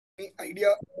Any idea?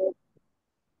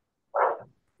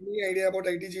 Any idea about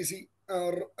ITGC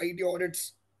or IT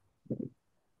audits?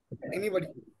 Anybody?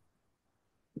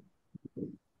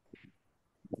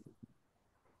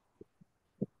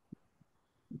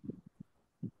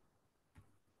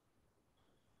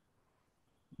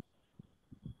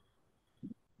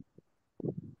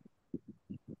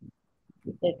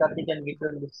 Hey, Karthik and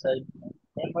Vikram this side.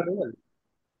 I'm audible.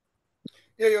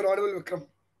 Yeah, you're audible, Vikram.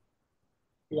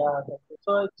 Yeah,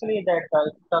 so actually that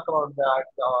if you talk about the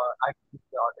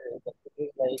ITGC audit, it is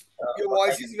like Your what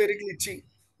voice I is very glitchy.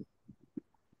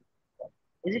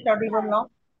 is it audible now?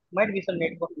 Might be some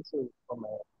network issue from my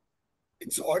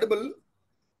It's audible,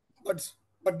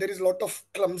 but there is a lot of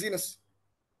clumsiness.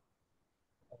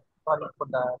 sorry for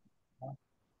the uh,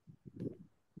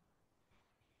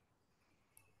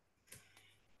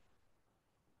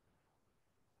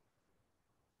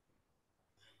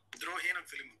 Droheenam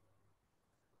film.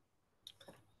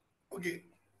 Okay,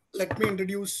 let me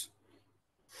introduce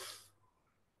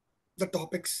the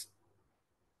topics.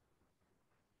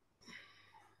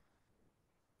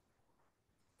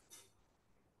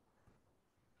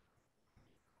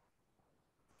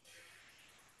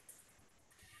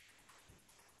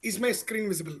 Is my screen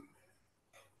visible?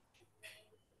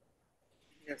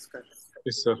 Yes, correct.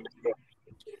 Yes, sir.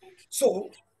 So,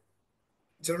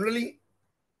 generally,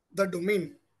 the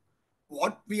domain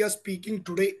what we are speaking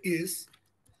today is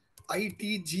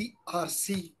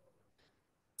ITGRC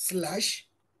slash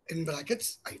in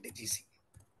brackets ITGC.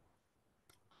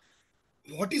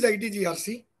 What is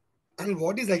ITGRC and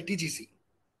what is ITGC?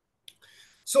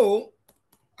 So,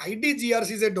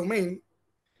 ITGRC is a domain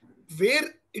where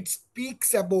it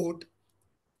speaks about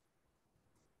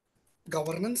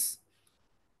governance,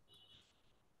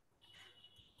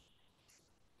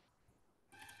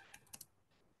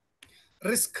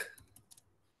 risk,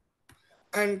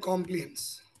 and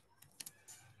compliance.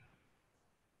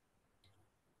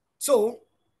 So,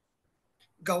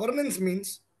 governance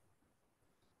means,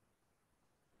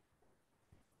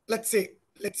 let's say,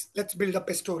 let's build up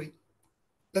a story.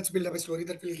 Let's build up a story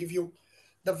that will give you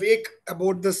the wake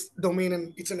about this domain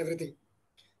and each and everything.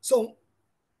 So,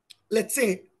 let's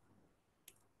say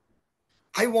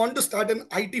I want to start an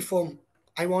IT firm.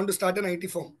 I want to start an IT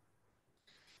firm.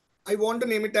 I want to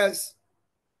name it as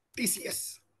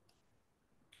TCS.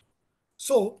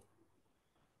 So,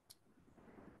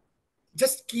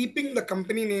 just keeping the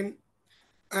company name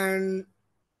and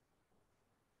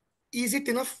is it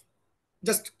enough?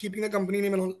 Just keeping the company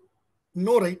name and all?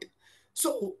 No, right?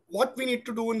 So, what we need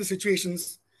to do in the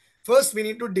situations, first we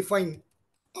need to define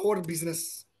our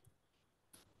business.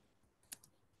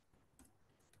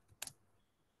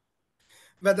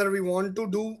 Whether we want to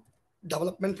do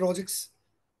development projects,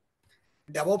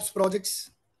 DevOps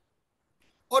projects,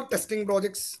 or testing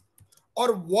projects,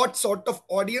 or what sort of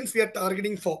audience we are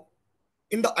targeting for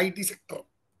in the IT sector,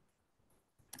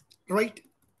 right?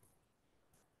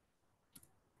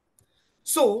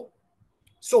 So,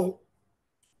 so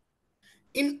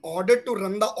in order to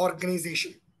run the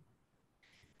organization,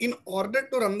 in order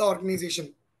to run the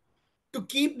organization, to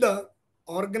keep the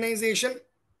organization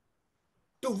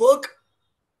to work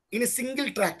in a single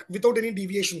track without any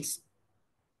deviations,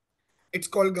 it's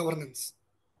called governance.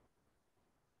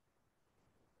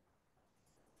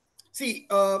 See,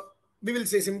 we will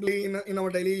say simply in our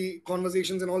daily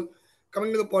conversations and all,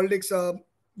 coming to the politics,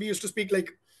 we used to speak like,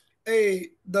 hey,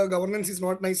 the governance is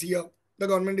not nice here. The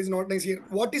government is not nice here.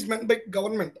 What is meant by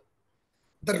government?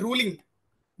 The ruling,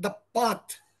 the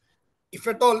path. If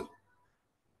at all,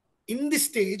 in this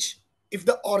stage, if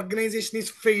the organization is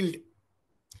failed,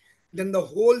 then the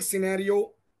whole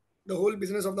scenario, the whole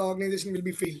business of the organization will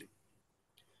be failed.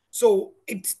 So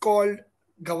it's called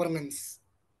governance.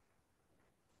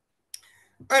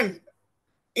 And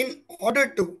in order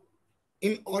to,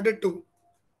 in order to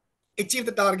achieve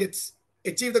the targets,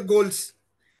 achieve the goals,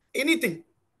 anything,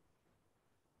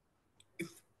 if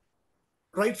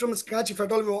right from scratch, if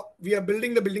at all we are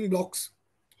building the building blocks.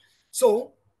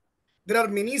 So there are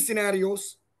many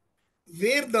scenarios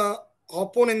where the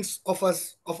opponents of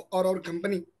us, of or our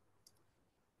company,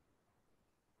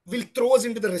 will throw us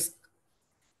into the risk.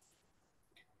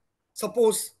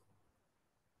 Suppose,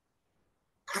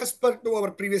 as per to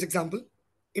our previous example,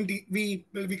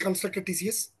 we constructed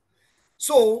TCS.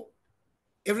 So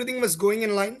everything was going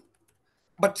in line,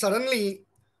 but suddenly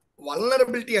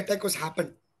vulnerability attack was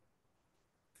happened.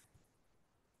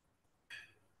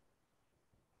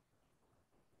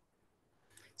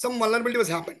 Some vulnerability was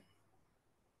happened.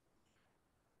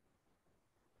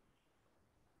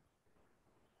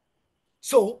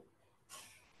 So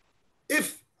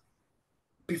if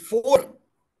before,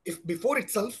 if before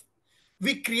itself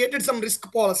we created some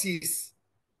risk policies.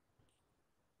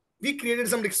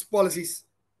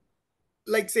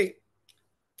 Like, say,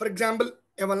 for example,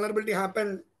 a vulnerability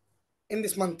happened in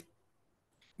this month,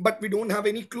 but we don't have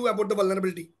any clue about the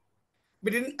vulnerability. We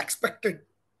didn't expect it.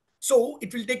 So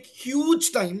it will take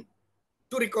huge time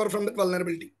to recover from that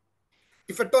vulnerability.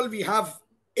 If at all we have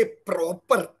a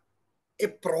proper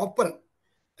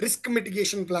risk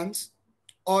mitigation plans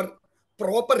or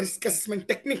proper risk assessment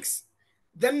techniques,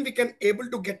 then we can able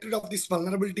to get rid of this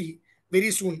vulnerability very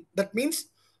soon. That means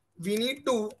we need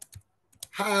to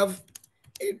have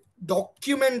a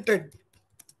documented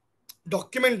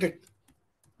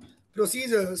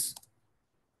procedures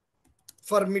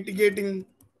for mitigating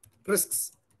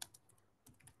risks.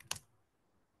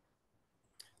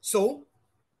 So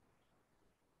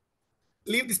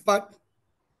leave this part,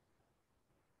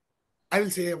 I will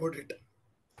say about it.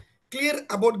 Clear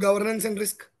about governance and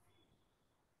risk.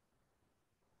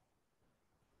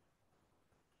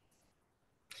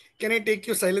 Can I take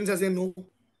your silence as a no?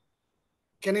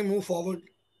 Can I move forward?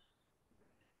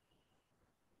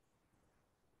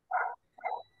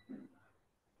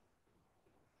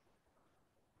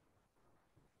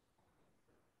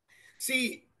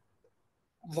 See,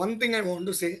 one thing I want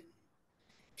to say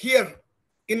here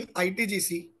in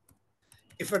ITGC,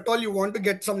 if at all you want to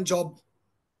get some job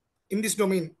in this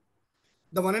domain,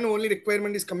 the one and only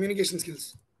requirement is communication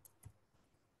skills.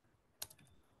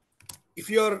 If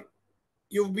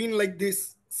you've been like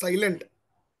this silent,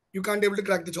 you can't able to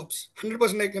crack the jobs.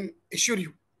 100% I can assure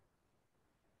you.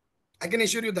 I can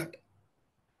assure you that.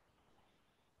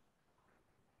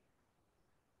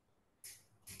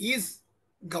 Is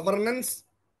governance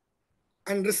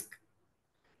and risk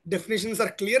definitions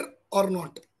are clear or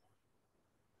not?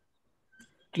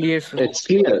 Clear, sir. It's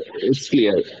clear. It's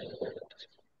clear.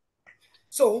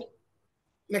 So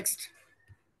next,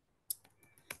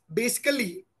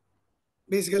 basically,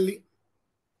 basically,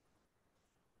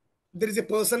 there is a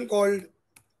person called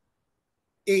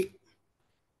A.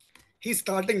 He's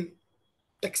starting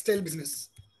textile business.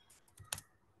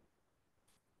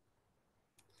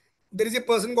 There is a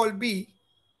person called B.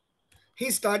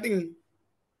 He's starting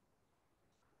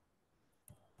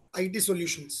IT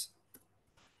solutions.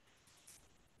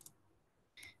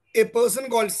 A person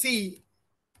called C.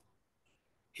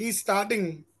 He's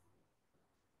starting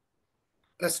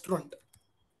restaurant.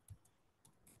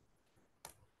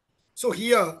 So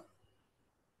here,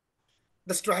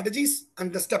 the strategies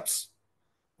and the steps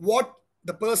what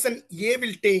the person A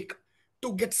will take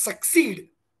to get succeed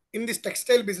in this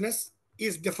textile business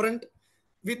is different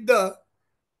with the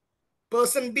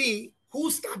person B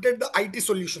who started the IT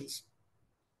solutions.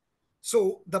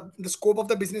 So the scope of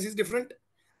the business is different,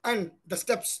 and the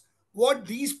steps what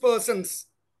these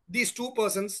two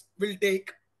persons will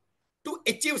take to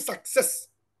achieve success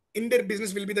in their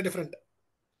business will be the different.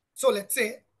 So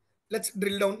let's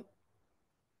drill down.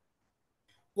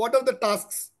 What are the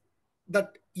tasks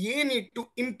that A need to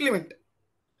implement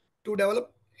to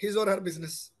develop his or her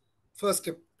business? First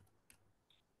step,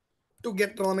 to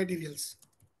get raw materials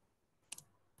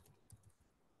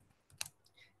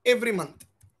every month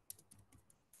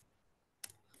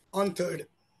on third.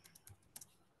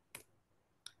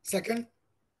 Second,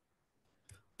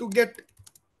 to get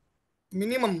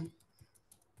minimum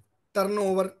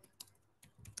turnover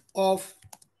of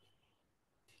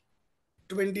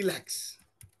 20 lakhs.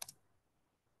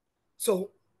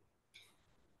 So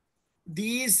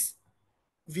these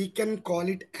we can call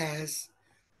it as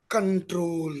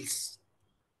controls.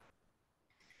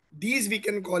 These we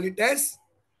can call it as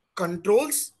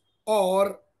controls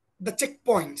or the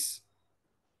checkpoints.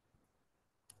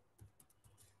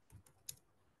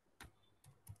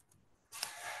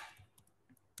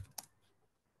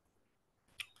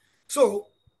 So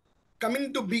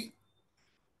coming to B,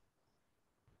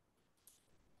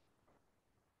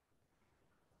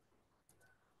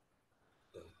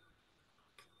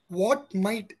 what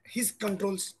might his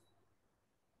controls?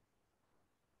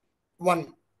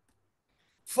 One,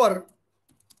 for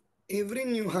every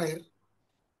new hire,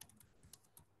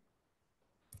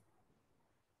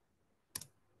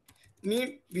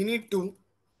 we need to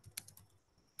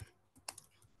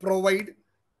provide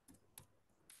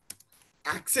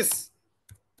access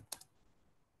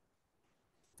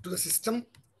to the system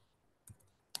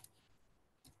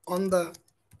on the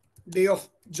day of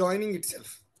joining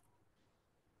itself.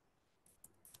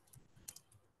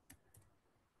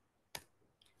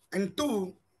 And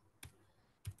two,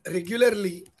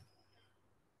 regularly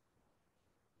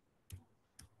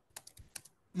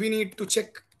we need to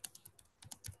check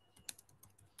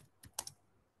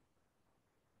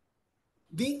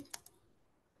the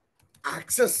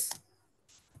access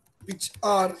which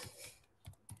are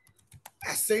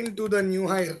assigned to the new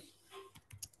hire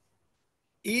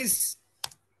is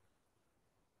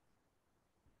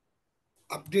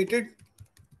updated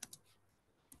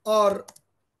or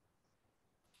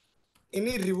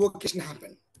any revocation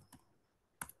happen.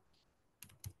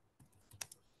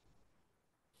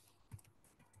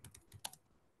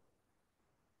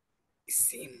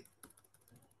 Same.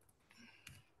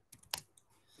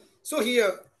 So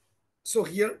here,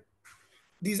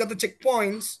 these are the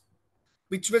checkpoints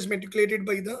which was manipulated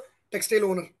by the textile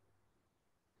owner,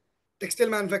 textile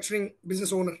manufacturing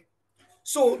business owner.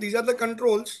 So these are the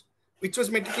controls which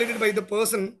was manipulated by the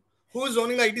person who is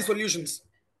owning the IT solutions.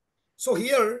 So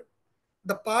here,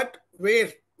 the part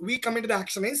where we come into the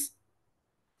action is,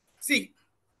 see,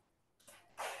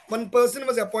 one person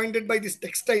was appointed by this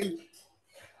textile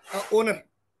owner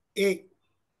A,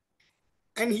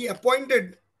 and he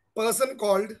appointed person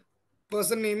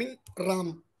naming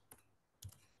Ram.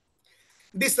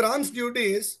 This Ram's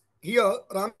duty is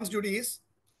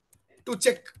to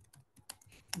check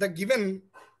the given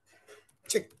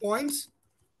checkpoints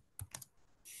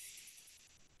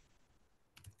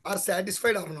are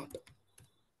satisfied or not.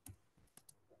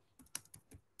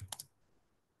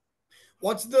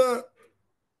 What's the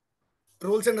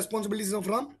roles and responsibilities of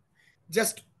Ram?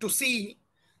 Just to see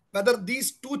whether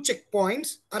these two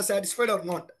checkpoints are satisfied or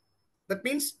not. That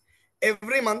means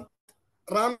every month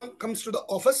Ram comes to the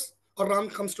office or Ram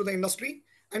comes to the industry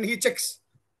and he checks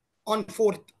on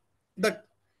 4th that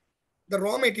the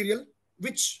raw material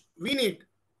which we need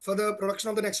for the production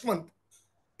of the next month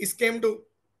is came to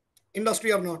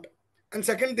industry or not. And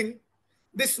second thing,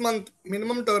 this month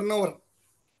minimum turnover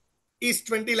is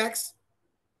 20 lakhs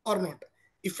or not.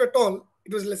 If at all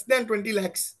it was less than 20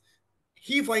 lakhs,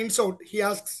 he finds out, he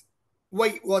asks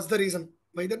why, what's the reason,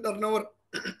 why the turnover,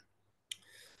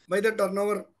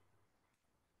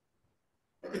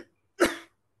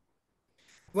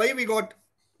 why we got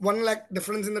 1 lakh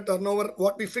difference in the turnover,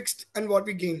 what we fixed and what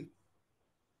we gained.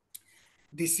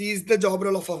 This is the job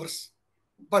role of ours.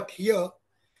 But here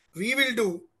we will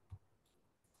do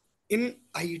in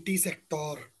IT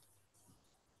sector.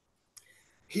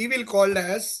 He will called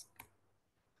as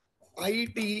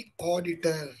IT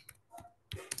auditor.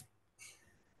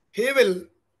 He will,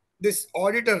 this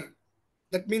auditor,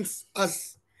 that means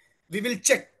us, we will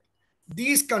check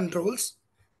these controls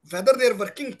whether they are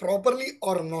working properly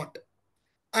or not.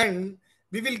 And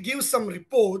we will give some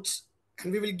reports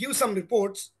to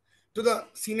the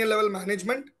senior level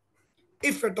management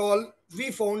if at all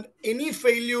we found any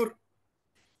failure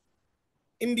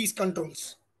in these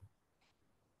controls.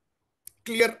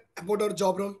 Clear about our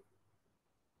job role?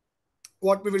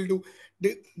 What we will do?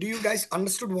 Do you guys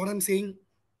understood what I'm saying?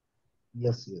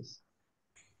 Yes, yes.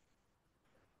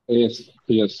 Yes,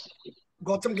 yes.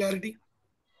 Got some clarity?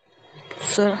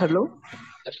 Sir, hello.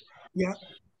 Yeah,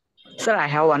 Sir, I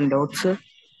have one doubt, sir.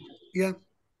 yeah.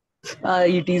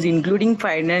 It is including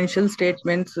financial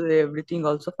statements, everything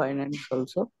also finance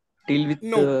also deal with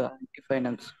No,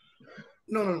 finance.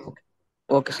 no.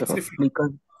 Okay, sir. It's different.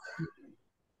 Because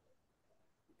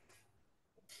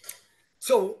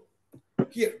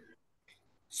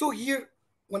So here,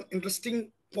 one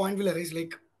interesting point will arise,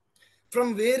 like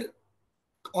from where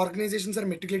organizations are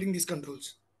mitigating these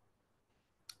controls,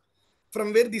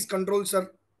 from where these controls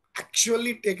are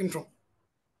actually taken from.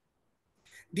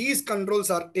 These controls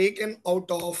are taken out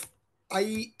of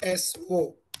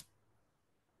ISO,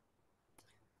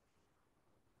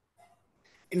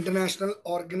 International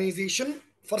Organization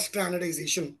for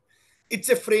Standardization. It's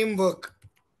a framework.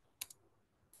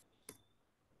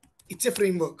 It's a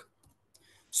framework.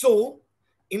 So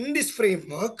in this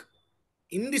framework,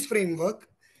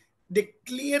 they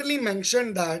clearly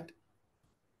mention that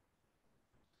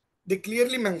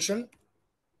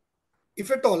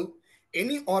if at all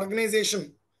any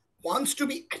organization wants to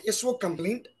be ISO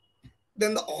compliant,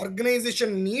 then the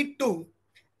organization need to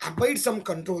abide some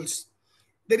controls.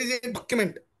 There is a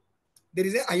document, there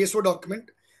is a ISO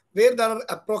document where there are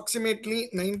approximately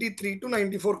 93 to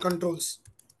 94 controls,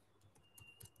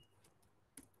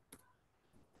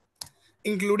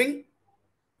 including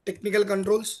technical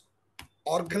controls,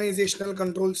 organizational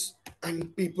controls,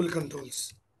 and people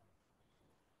controls.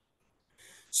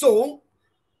 So,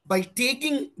 by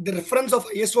taking the reference of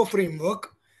ISO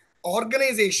framework,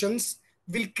 organizations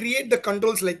will create the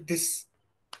controls like this,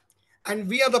 and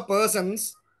we are the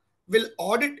persons will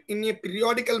audit in a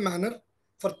periodical manner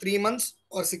for 3 months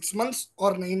or 6 months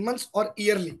or 9 months or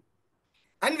yearly,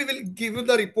 and we will give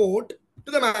the report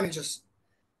to the managers.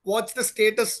 What's the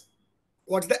status,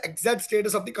 what's the exact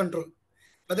status of the control,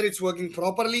 whether it's working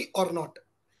properly or not.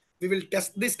 We will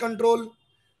test this control,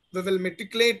 we will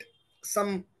mitigate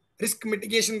some risk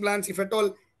mitigation plans, if at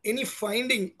all any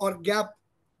finding or gap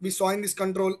we saw in this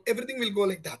control, everything will go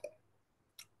like that.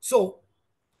 So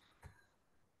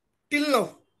till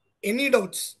now, any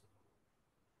doubts?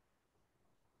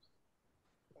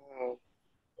 Uh,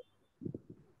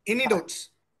 Any doubts?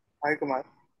 Hi, Kumar. This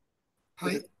Hi.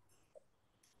 is-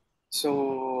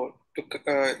 So,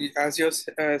 as you're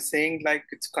saying, like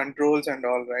it's controls and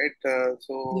all, right?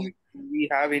 So, Yeah. we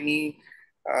have any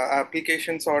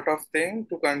application sort of thing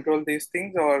to control these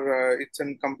things, or it's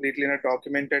in completely in a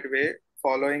documented way,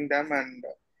 following them and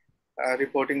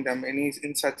reporting them? Any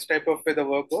in such type of way the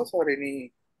work goes, or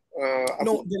any?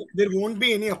 No, there won't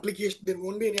be any application. There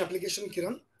won't be any application,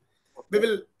 Kiran. We Okay.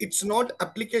 will. It's not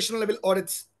application level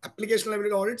audits. Application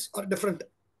level audits are different.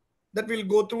 That we'll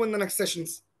go through in the next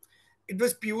sessions. It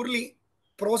was purely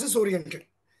process oriented.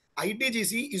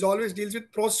 ITGC is always deals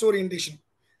with process orientation.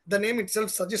 The name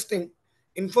itself suggesting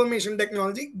information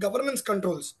technology governance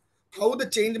controls, how the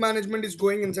change management is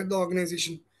going inside the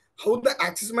organization, how the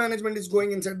access management is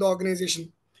going inside the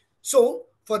organization. So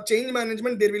for change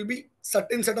management, there will be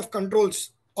certain set of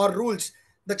controls or rules.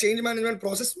 The change management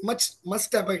process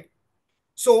must abide.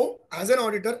 So as an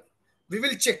auditor, we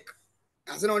will check.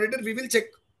 As an auditor, we will check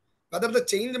whether the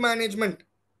change management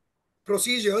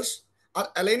procedures are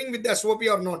aligning with the SOP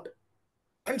or not.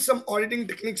 And some auditing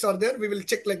techniques are there. We will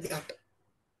check like that.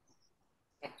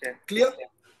 Okay. Clear?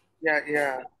 Yeah,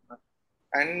 yeah.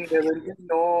 And there will be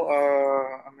no,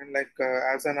 I mean, like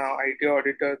as an IT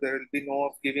auditor, there will be no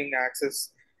of giving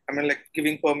access. I mean, like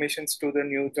giving permissions to the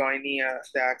new joinee,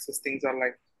 the access things are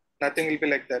like nothing will be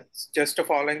like that. It's just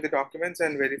following the documents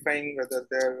and verifying whether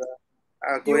they're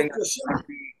Your going question, on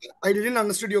the. I didn't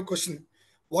understood your question.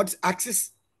 What's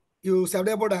access? You said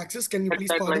about access. Can you Like please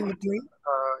that, like pardon the line?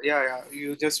 yeah, yeah.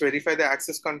 You just verify the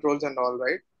access controls and all,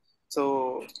 right?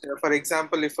 So, for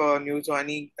example, if a new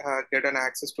joinee get an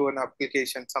access to an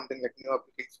application, something like new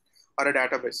application or a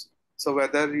database, so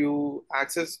whether you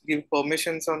access give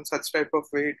permissions on such type of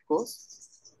way it goes.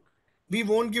 We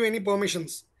won't give any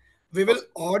permissions. We will Okay.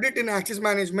 audit in access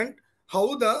management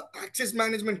how the access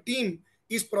management team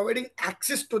is providing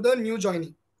access to the new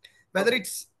joinee, whether Okay.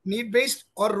 it's need based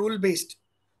or rule based.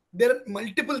 There are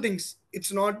multiple things.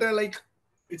 It's not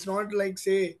like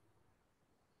say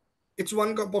it's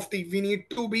one cup of tea. We need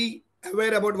to be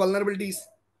aware about vulnerabilities.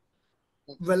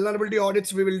 Mhm. Vulnerability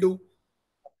audits we will do.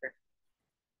 Okay.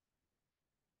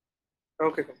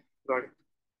 Okay. Okay. Got it.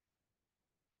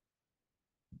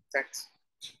 Thanks.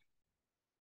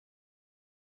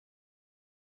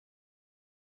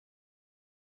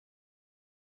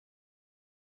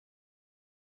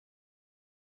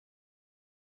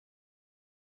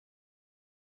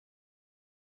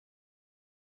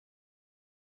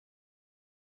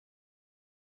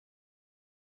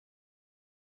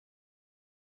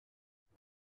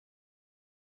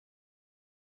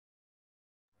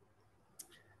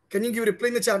 Can you give reply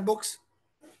in the chat box?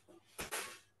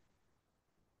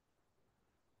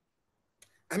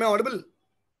 Am I audible?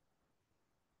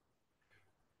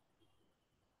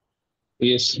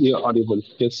 Yes, you're audible.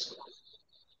 Yes.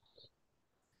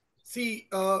 See,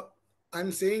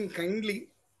 I'm saying kindly,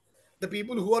 the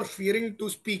people who are fearing to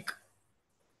speak,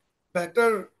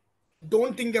 better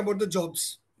don't think about the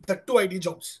jobs, the two IT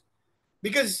jobs.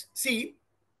 Because see,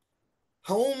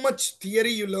 how much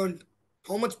theory you learned,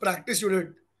 how much practice you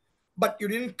did, but you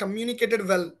didn't communicate it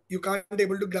well, you can't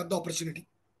able to grab the opportunity.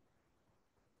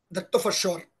 That too for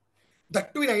sure.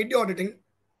 That too in IT auditing,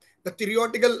 the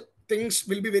theoretical things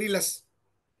will be very less.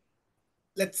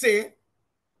 Let's say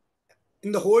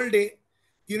in the whole day,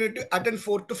 you need to attend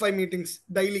 4 to 5 meetings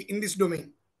daily in this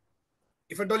domain.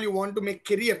 If at all you want to make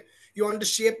career, you want to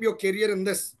shape your career in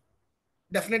this,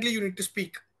 definitely you need to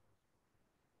speak.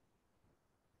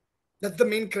 That's the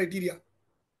main criteria.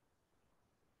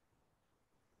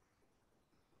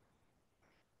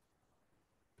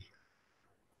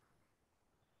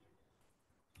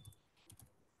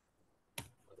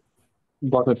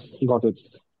 Got it. Got it.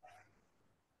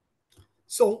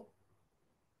 So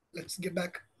let's get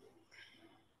back.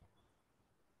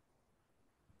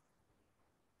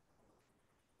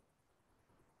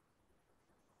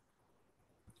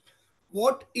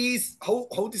 What is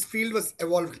how this field was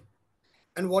evolved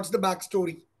and what's the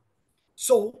backstory?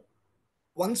 So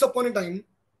once upon a time,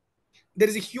 there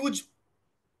is a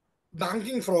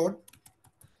banking fraud,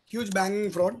 huge banking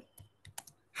fraud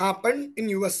happened in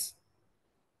US.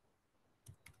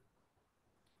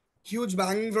 Huge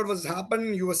banking fraud was happened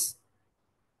in US.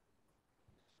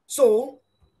 So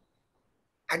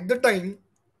at the time,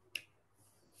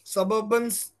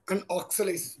 suburbans and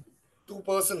oxalates, two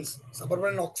persons,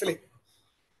 suburban and oxalate.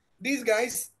 These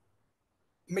guys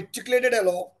matriculated a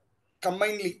law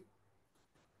combinedly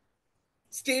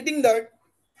stating that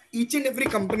each and every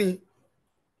company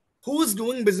who is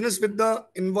doing business with the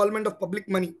involvement of public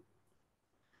money,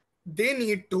 they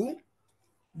need to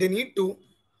they need to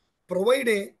provide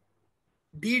a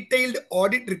detailed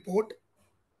audit report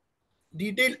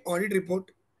detailed audit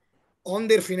report on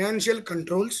their financial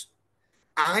controls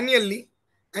annually,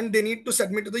 and they need to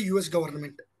submit to the US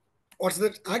government. What's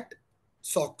that act?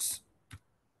 SOX.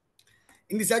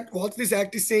 In this act, what this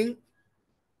act is saying,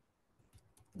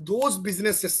 those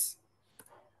businesses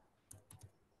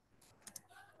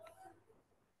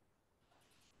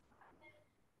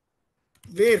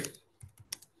where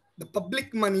the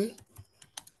public money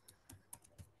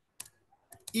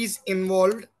is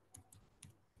involved,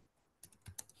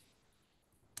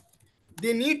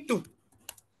 they need to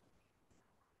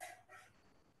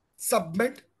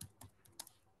submit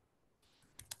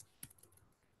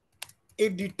a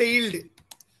detailed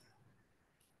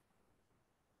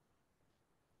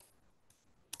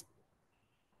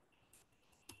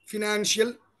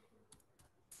financial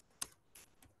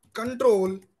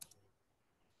control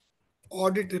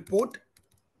audit report,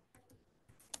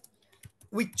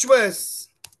 which was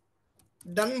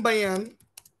done by an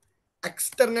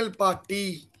external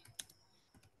party.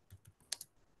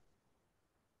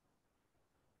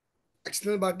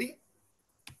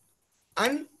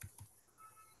 And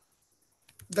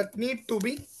that need to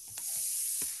be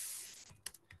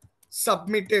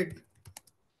submitted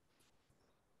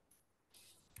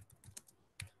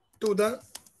to the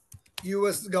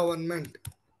US government.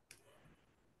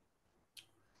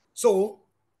 So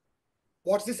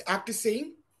what this act is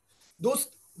saying,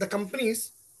 the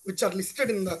companies which are listed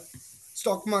in the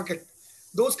stock market,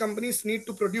 those companies need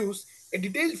to produce a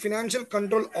detailed financial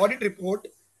control audit report.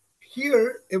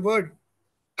 Here a word,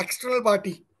 external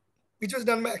party, which was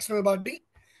done by external party,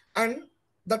 and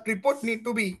that report need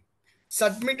to be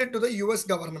submitted to the US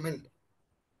government,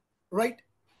 right?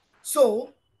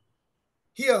 So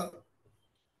here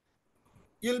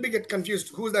you'll be get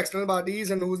confused who's the external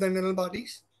parties and who's the internal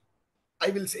parties. I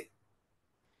will say,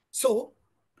 so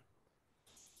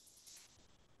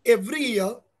every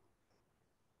year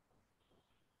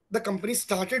the company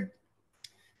started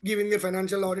giving their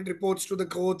financial audit reports to the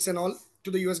courts and all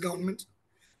to the US government.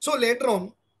 So later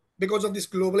on, because of this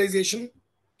globalization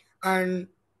and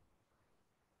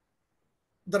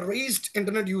the raised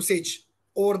internet usage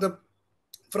over the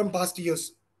from past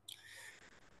years,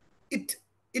 it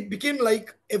it became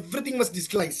like everything was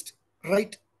digitalized,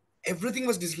 right? Everything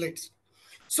was digitalized.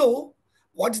 So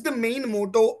what's the main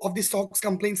motto of the SOX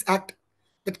Complaints Act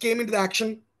that came into the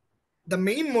action? The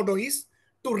main motto is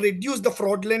to reduce the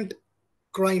fraudulent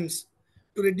crimes,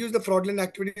 to reduce the fraudulent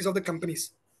activities of the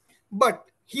companies. But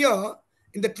here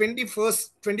in the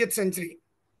 20th century,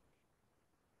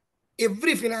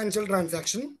 every financial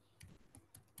transaction,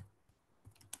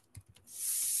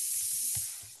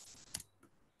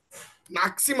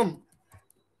 maximum,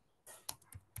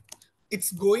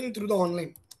 it's going through the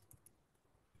online.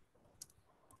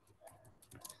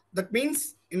 That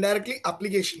means indirectly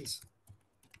applications,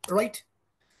 right?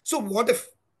 So what if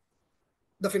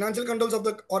the financial controls of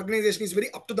the organization is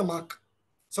very up to the mark?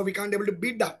 So we can't able to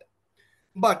beat that.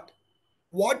 But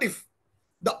what if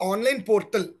the online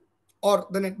portal or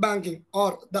the net banking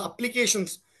or the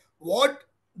applications, what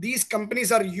these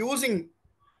companies are using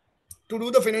to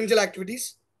do the financial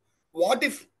activities, what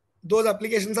if those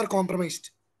applications are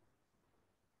compromised?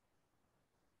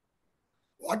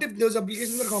 What if those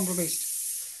applications are compromised?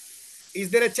 Is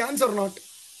there a chance or not?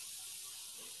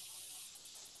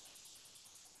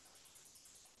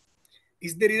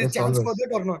 Is there a Yes, chance for always. that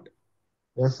or not?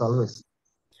 Yes, always.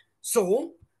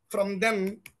 So from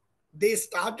them, they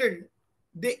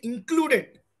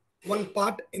included one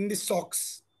part in the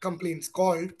SOX complaints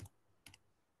called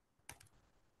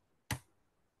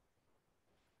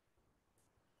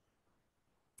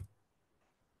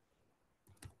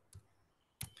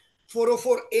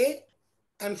 404A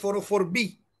and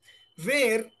 404B,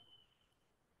 where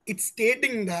it's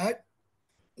stating that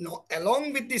no,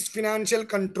 along with these financial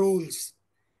controls,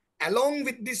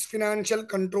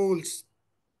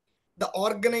 the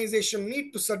organization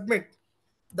need to submit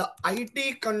the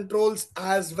IT controls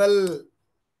as well.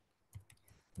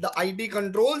 The IT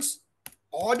controls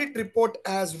audit report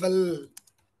as well.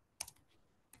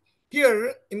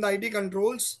 Here in the IT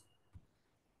controls,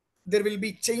 there will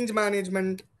be change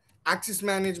management, access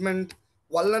management,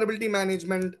 vulnerability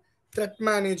management, threat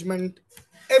management,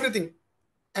 everything,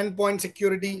 endpoint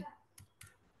security,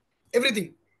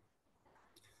 everything.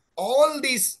 All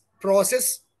these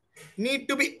process need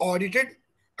to be audited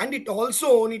and it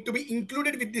also need to be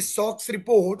included with the SOX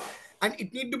report, and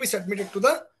it need to be submitted to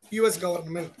the US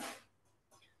government.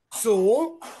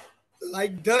 So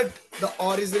like that, the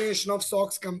origination of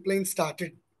SOX complaint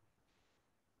started.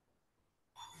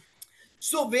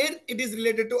 So where it is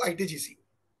related to ITGC,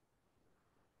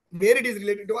 where it is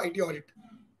related to IT audit,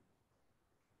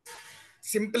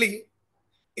 simply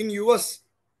in US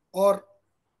or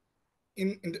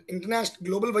in international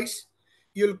global wise,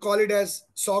 you'll call it as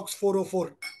SOX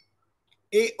 404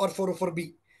 A or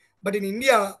 404B. But in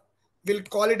India, we'll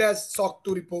call it as SOC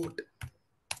 2 report.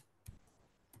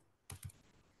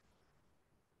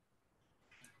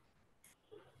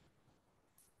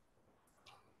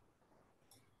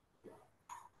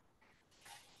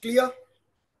 Clear?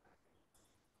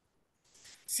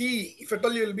 See, if at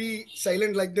all you'll be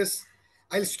silent like this,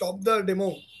 I'll stop the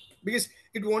demo because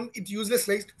it's useless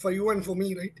slides for you and for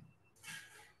me, right?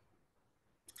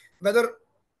 Whether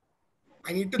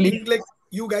I need to Please. think like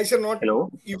you guys are not, Hello.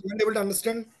 you weren't able to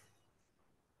understand.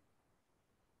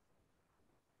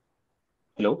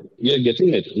 Hello. We are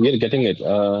getting it. We are getting it.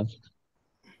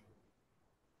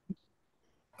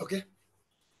 Okay.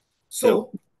 So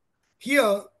Hello.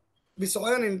 here we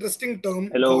saw an interesting term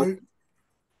Hello. called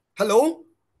hello.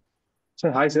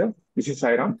 Sir, hi, sir. This is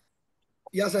Sairam.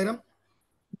 Yeah, Sairam.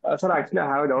 Sir, actually,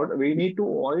 I have a doubt. We need to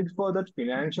audit for the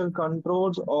financial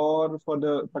controls or for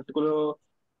the particular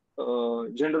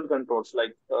general controls.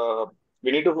 Like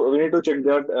we need to check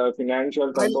that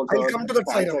financial controls I'll or come to that,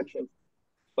 Sairam. transactions.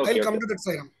 I'll Okay. come Okay. to that,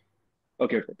 Sairam.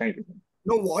 Okay. Okay. Thank you.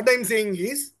 No, what I'm saying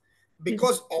is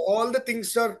because all the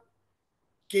things are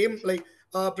came like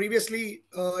previously,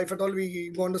 if at all we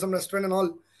go into some restaurant and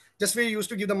all, just we used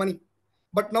to give the money,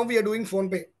 but now we are doing phone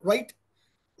pay, right?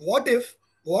 What if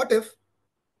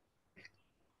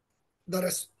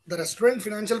the restaurant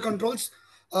financial controls,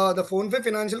 the phone pay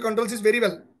financial controls is very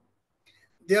well.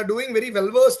 They are doing very well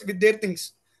versed with their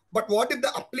things. But what if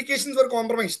the applications were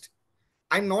compromised?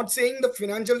 I'm not saying the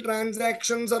financial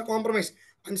transactions are compromised.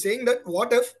 I'm saying that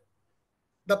what if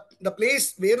the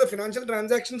place where the financial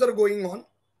transactions are going on,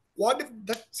 what if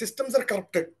the systems are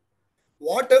corrupted?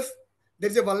 What if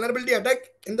there's a vulnerability attack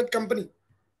in that company?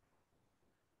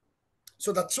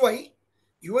 So that's why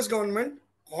US government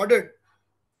ordered,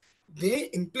 they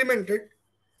implemented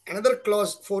another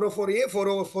clause 404A,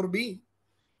 404B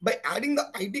by adding the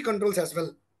IT controls as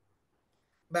well.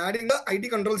 By adding the IT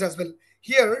controls as well.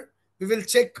 Here we will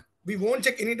check, we won't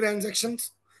check any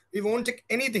transactions, we won't check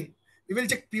anything. We will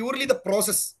check purely the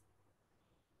process.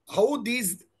 How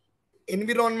these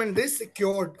environment is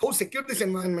secured, how secure this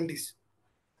environment is.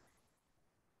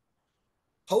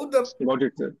 How Got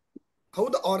it, sir.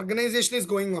 the organization is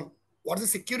going on, what are the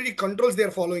security controls they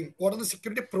are following, what are the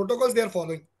security protocols they are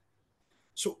following.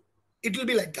 So it will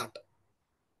be like that.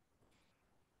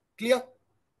 Clear?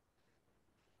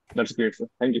 That's great, sir.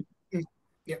 Thank you.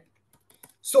 Yeah.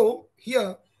 So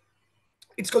here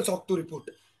it's called SOC 2 report.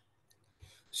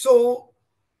 So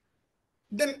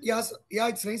then yes, yeah,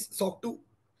 it's nice. SOC 2.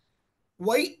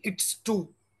 Why it's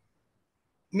 2?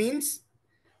 Means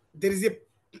there is a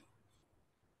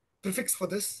prefix for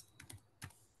this.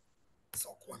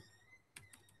 SOC 1.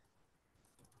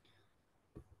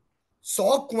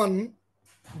 SOC 1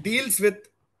 deals with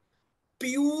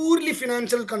purely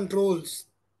financial controls.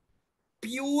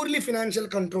 Purely financial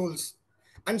controls.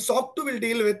 And SOC 2 will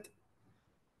deal with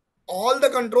all the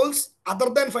controls other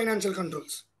than financial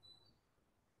controls.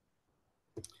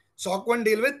 SOC 1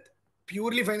 deal with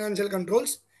purely financial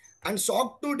controls, and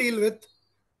SOC 2 deal with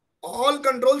all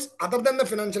controls other than the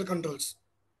financial controls.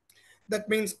 That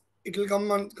means it will come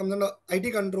under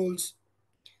IT controls.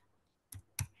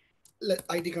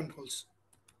 IT controls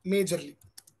majorly.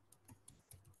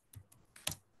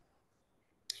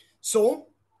 So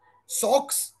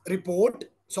SOX report,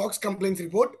 SOX complaints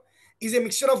report is a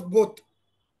mixture of both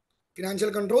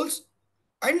financial controls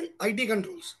and IT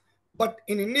controls. But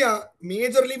in India,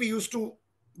 majorly we used to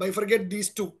bifurcate these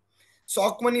two.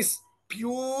 SOC 1 is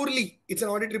purely, it's an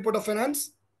audit report of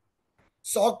finance.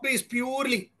 SOC 2 is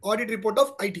purely audit report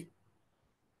of IT.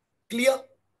 Clear?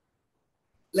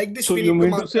 Like this, So we you need to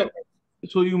mean mark to say, it.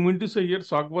 here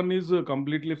SOC 1 is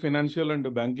completely financial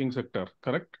and banking sector,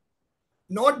 correct?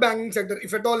 Not banking sector.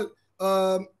 If at all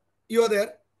you are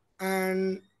there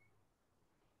and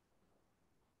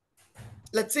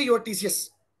let's say you are TCS.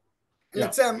 Yeah.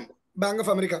 Let's say I'm Bank of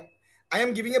America. I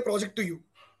am giving a project to you.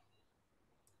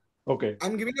 Okay.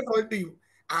 I'm giving a project to you.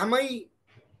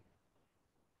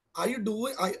 Are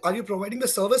you providing the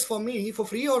service for me for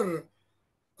free, or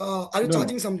are you No.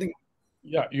 charging something?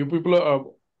 Yeah, you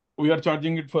people we are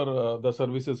charging it for the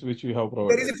services which we have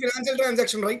There is provided. a financial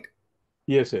transaction, right?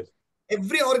 Yes, yes.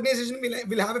 every organization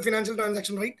will have a financial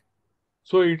transaction, right?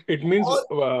 So it means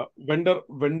All, vendor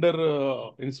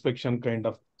inspection kind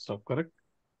of stuff, correct?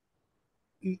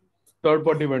 N- Third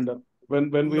party no, vendor. When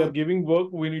we are no, giving work,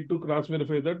 we need to cross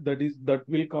verify that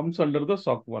will comes under the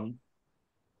SOC 1.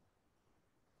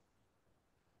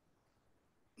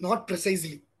 not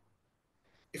precisely.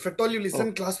 If at all you listen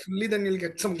Oh, class fully, then you'll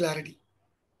get some clarity.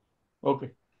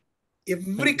 okay.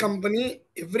 Every Thank you. company,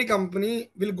 every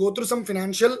company will go through some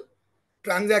financial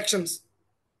transactions,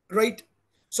 right?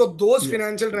 So those Yeah.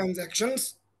 financial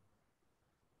transactions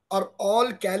are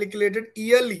all calculated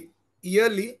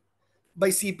yearly by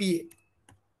CPA,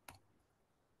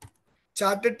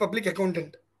 Chartered Public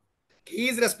Accountant. He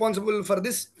is responsible for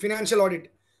this financial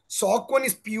audit. SOC 1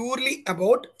 is purely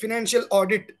about financial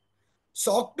audit.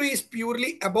 SOC 2 is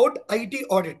purely about IT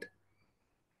audit.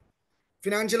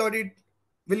 Financial audit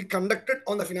will conduct it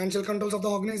on the financial controls of the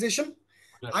organization.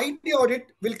 IT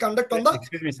audit will conduct on the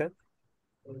Excuse me, sir.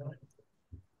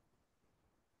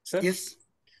 Sir, yes.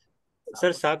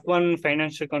 sir, SOC 1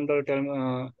 financial control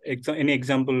term, any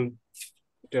example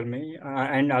tell me,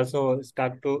 and also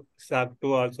SOC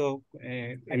 2 also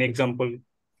an example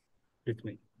with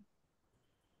me.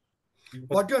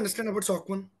 What do you understand about SOC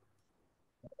 1?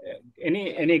 Any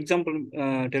example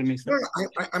tell me, sir.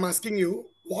 No, I'm asking you,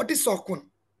 what is SOC 1?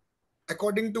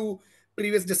 According to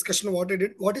previous discussion, what I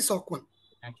did, what is SOC 1?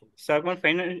 SOC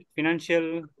 1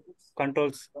 financial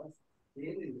controls.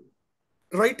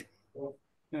 Right?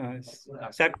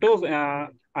 SOC 2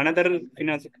 another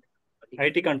finance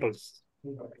IT controls.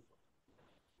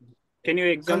 Can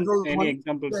you Control any 1.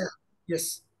 examples? Yeah,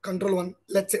 yes, control 1.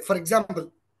 Let's say, for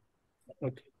example,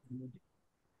 Okay.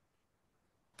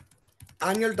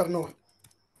 annual turnover,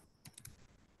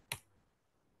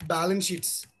 balance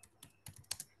sheets,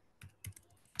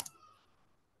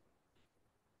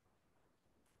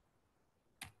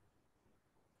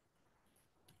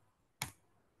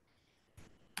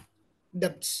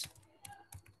 debts.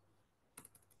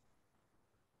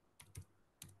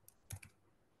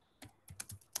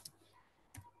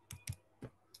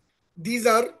 These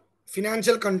are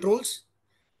financial controls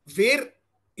where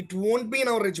it won't be in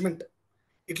our regiment.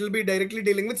 It will be directly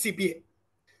dealing with CPA.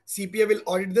 CPA will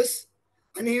audit this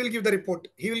and he will give the report.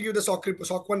 He will give the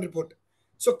SOC 1 report.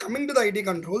 So coming to the IT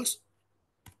controls,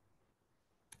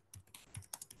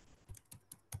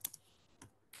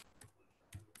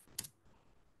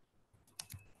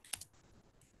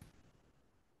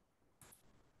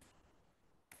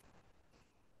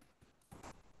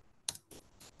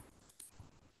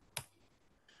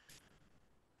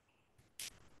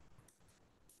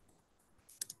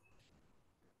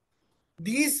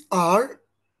 these will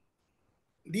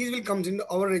comes into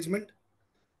our regiment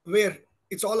where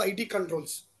it's all IT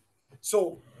controls.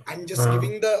 So I'm just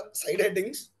giving the side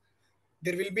headings.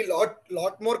 There will be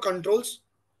lot more controls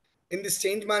in this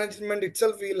change management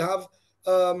itself. We'll have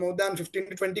more than 15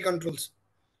 to 20 controls.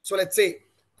 So let's say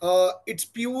it's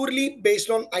purely based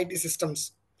on IT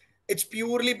systems. It's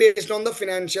purely based on the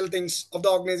financial things of the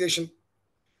organization,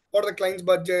 what are the client's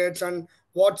budgets and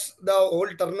what's the whole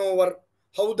turnover,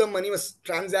 how the money was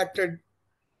transacted,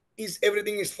 is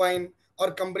everything is fine,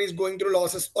 or company is going through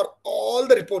losses, or all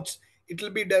the reports. It will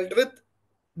be dealt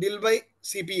by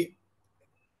CPA.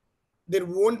 There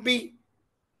won't be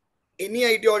any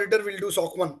IT auditor will do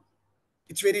SOC 1.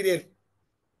 It's very rare.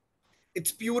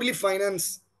 It's purely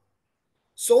finance.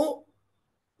 So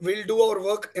we'll do our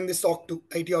work in the SOC 2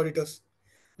 IT auditors.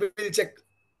 We'll check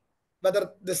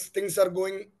whether these things are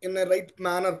going in the right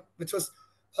manner, which was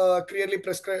clearly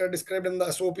described in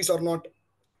the SOPs or not,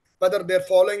 whether they're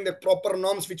following the proper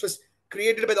norms which was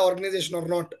created by the organization or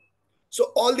not.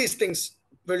 So all these things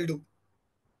will do.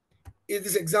 Is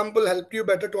this example help you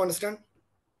better to understand?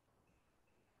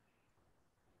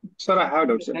 Sir, I have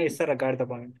doubts, sir. Yes, sir, I got the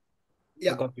point.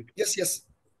 Yeah. I got it. Yes.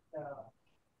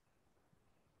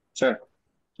 Sir,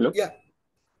 hello? Yeah.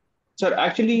 Sir,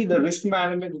 actually, the risk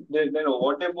management, then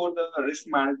what about the risk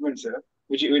management, sir?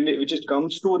 Which it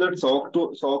comes to the SOC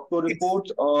 2 It's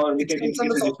reports, or it comes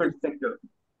under it's a SOC 2. different sector?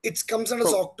 It comes under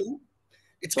So, SOC 2.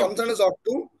 It comes SOC. under SOC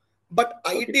 2. But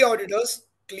Okay. IT auditors,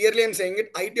 clearly I'm saying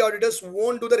it, IT auditors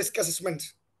won't do the risk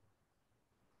assessments.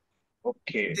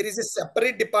 Okay. There is a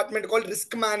separate department called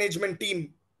risk management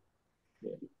team.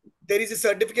 Yeah. There is a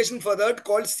certification for that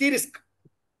called C-Risk.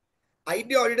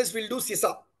 IT auditors will do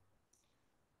CISA.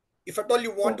 If at all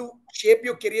you want to shape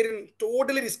your career in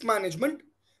totally risk management,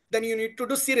 then you need to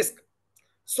do C-Risk.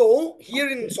 So here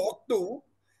in Okay. SOC 2,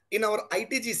 in our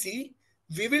ITGC,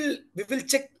 we will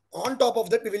check on top of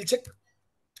that. We will check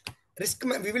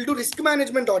we will do risk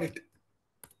management audit.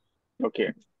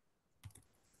 Okay.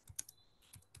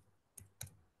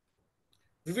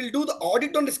 We will do the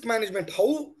audit on risk management,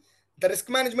 how the risk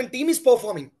management team is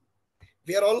performing.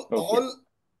 We are Okay.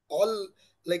 all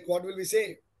like, what will we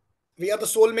say? We are the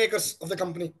soul makers of the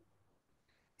company.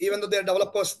 Even though they are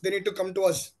developers, they need to come to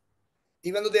us.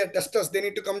 Even though they are testers, they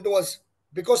need to come to us,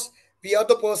 because we are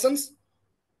the persons,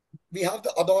 we have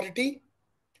the authority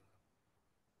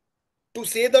to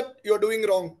say that you're doing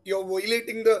wrong, you're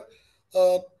violating the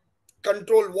uh,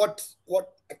 control, what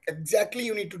exactly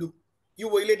you need to do, you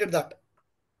violated that.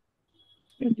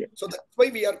 Okay. So that's why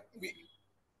we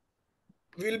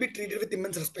will be treated with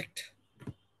immense respect,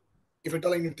 if at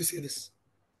all I need to say this.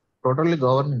 Totally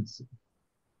governance.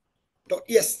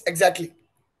 Yes, exactly.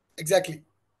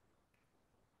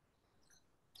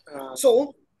 Uh,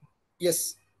 So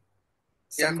yes,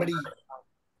 yeah, somebody,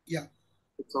 yeah.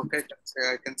 it's okay.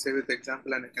 I can say with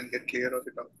example and I can get clear of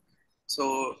it all.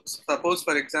 So suppose,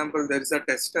 for example, there is a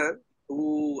tester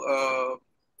who's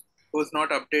not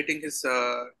updating his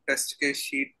test case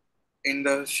sheet in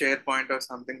the SharePoint or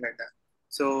something like that.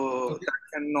 So Okay. that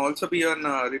can also be an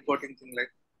reporting thing,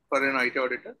 like for an IT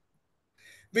auditor.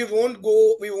 We won't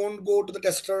go to the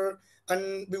tester,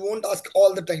 and we won't ask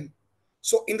all the time.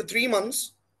 So in the 3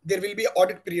 months there will be an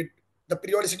audit period, the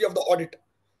periodicity of the audit,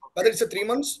 whether Okay. it's a 3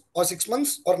 months or 6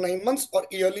 months or 9 months or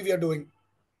yearly we are doing.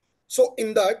 So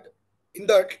in that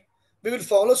we will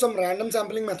follow some random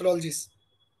sampling methodologies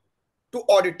to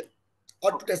audit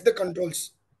or to Okay. test the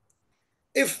controls.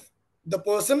 If the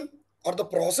person or the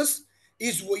process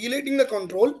is violating the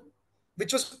control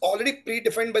which was already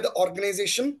predefined by the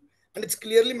organization and it's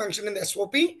clearly mentioned in the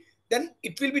SOP, then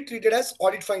it will be treated as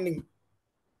audit finding.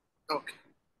 Okay.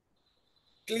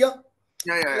 Clear?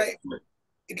 Yeah, yeah, Like,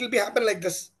 it will be happen like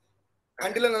this. yeah.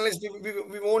 Until and unless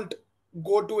we won't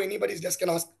go to anybody's desk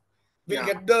and ask. We'll Yeah,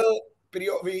 get the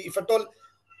period. If at all,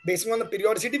 basing on the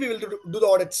periodicity, we will do the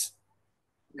audits.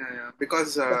 yeah.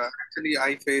 Because actually,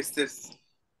 I face this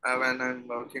when I'm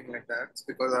working like that. It's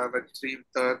because I have a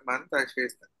third month, I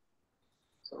face that.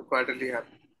 So quarterly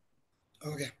happen.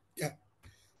 Okay. Yeah.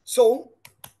 So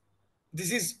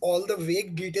this is all the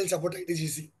vague details about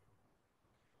ITGC.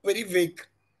 Very vague.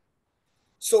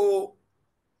 So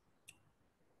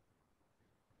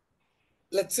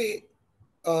let's say,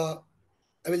 uh,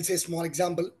 I will say small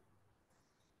example.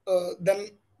 Then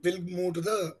we'll move to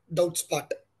the doubts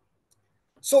part.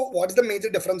 So what is the major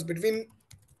difference between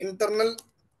internal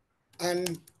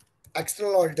and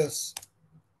external auditors?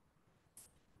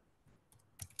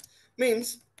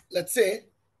 Means, let's say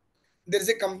there is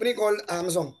a company called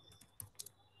Amazon.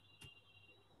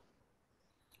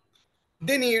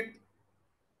 They need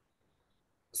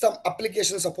some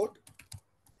application support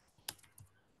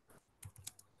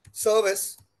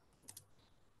service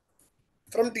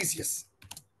from TCS,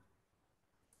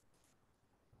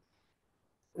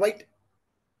 right?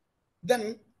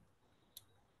 Then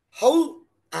how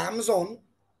Amazon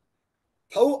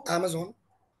how Amazon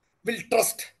will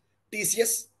trust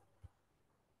TCS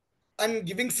and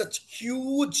giving such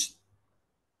huge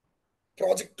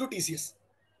project to TCS?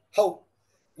 How?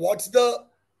 What's the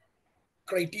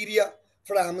criteria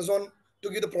for Amazon to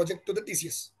give the project to the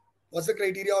TCS? What's the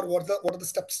criteria, or what are the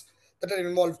steps that are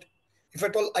involved? If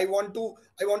at all I want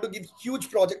to give huge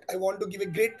project, I want to give a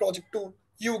great project to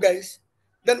you guys,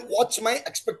 then what's my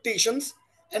expectations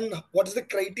and what is the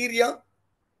criteria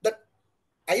that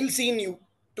I'll see in you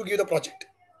to give the project?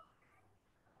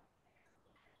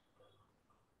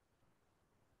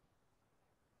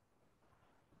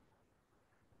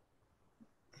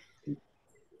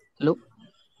 Hello.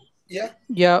 Yeah,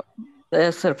 Yeah.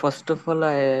 Yes, sir. First of all,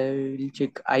 I will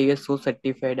check ISO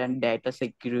certified and data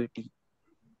security.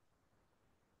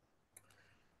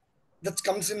 that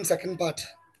comes in second part.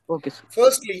 Okay, sir.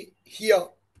 Firstly, here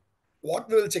what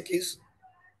we will check is,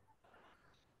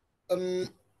 um,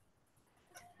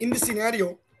 in this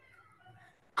scenario,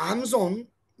 Amazon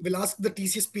will ask the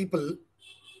TCS people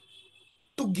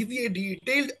to give you a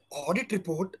detailed audit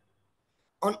report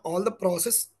on all the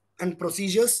process and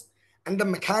procedures and the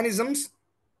mechanisms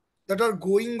that are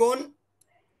going on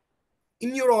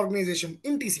in your organization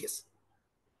in TCS.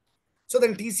 So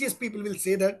then TCS people will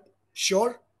say that,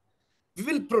 sure, we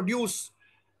will produce,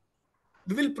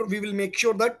 we will make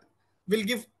sure that we'll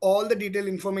give all the detailed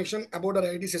information about our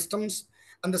IT systems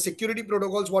and the security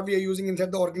protocols what we are using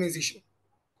inside the organization.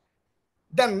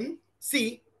 Then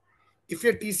see, if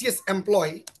your TCS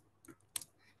employee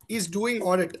is doing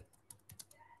audit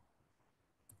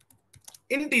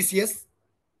in TCS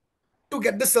to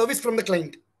get the service from the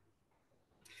client,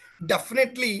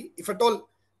 definitely, if at all,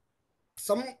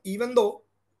 some, even though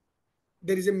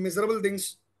there is a miserable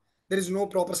things, there is no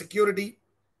proper security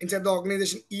inside the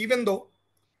organization, even though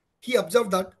he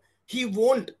observed that, he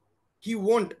won't he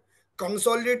won't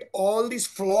consolidate all these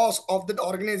flaws of that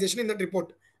organization in that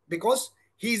report, because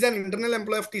he is an internal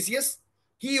employee of TCS.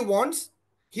 He wants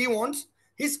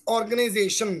his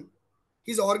organization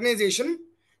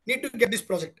need to get this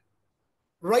project,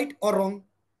 right or wrong.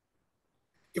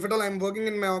 If at all I'm working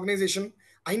in my organization,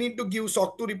 I need to give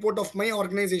SOC 2 report of my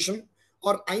organization,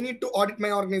 or I need to audit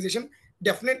my organization.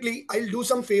 Definitely, I'll do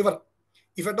some favor.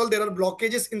 If at all there are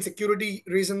blockages in security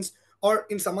reasons, or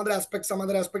in some other aspects,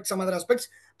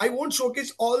 I won't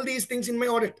showcase all these things in my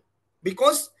audit,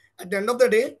 because at the end of the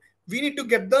day, we need to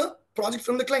get the project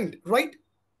from the client, right?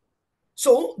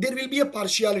 So there will be a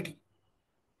partiality.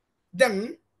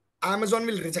 Then Amazon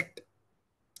will reject.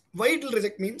 Why it will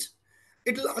reject means,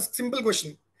 it will ask simple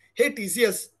question. Hey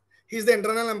TCS, he is the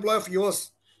internal employee of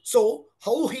yours. So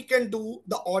how he can do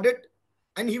the audit,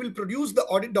 and he will produce the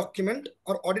audit document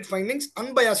or audit findings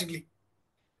unbiasedly,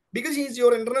 because he is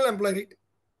your internal employee, right?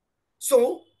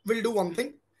 So we'll do one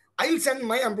thing. I'll send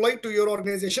my employee to your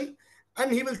organization,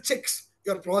 and he will check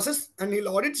your process, and he'll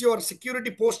audit your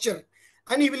security posture,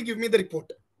 and he will give me the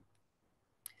report.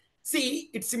 See,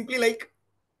 it's simply like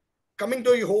coming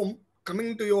to your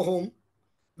home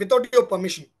without your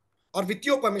permission, or with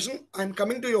your permission. I'm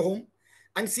coming to your home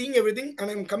and seeing everything, and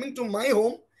I'm coming to my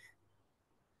home.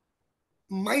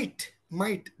 Might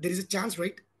there is a chance,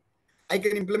 right? I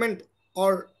can implement,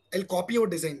 or I'll copy your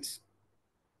designs.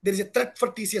 There is a threat for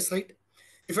TCS, right?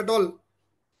 If at all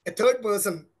a third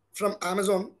person from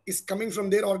Amazon is coming from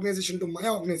their organization to my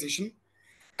organization,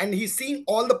 and he's seeing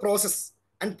all the process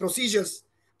and procedures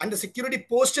and the security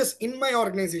postures in my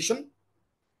organization,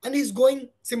 and he's going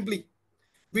simply,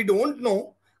 we don't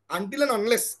know, until and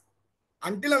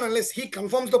unless he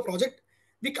confirms the project,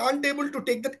 we can't able to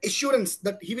take that assurance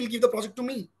that he will give the project to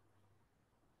me,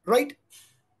 right?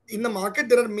 In the market,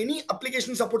 there are many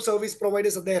application support service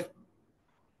providers are there.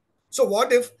 So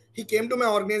what if he came to my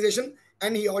organization,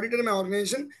 and he audited my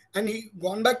organization, and he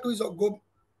went back to his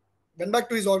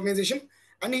organization,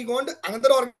 and he gone to another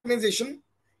organization,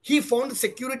 he found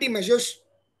security measures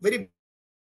very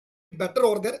better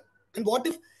over there, and what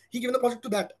if he given the project to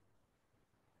that?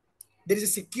 There is a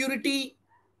security,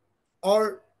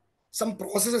 or some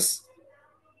processes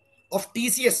of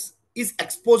TCS is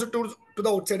exposed to the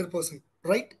outsider person,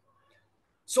 right?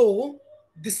 So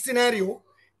this scenario,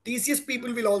 TCS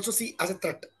people will also see as a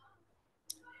threat.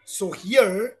 So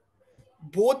here,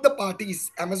 both the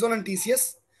parties, Amazon and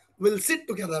TCS, will sit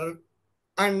together,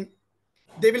 and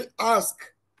they will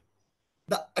ask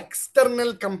the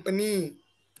external company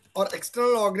or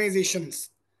external organizations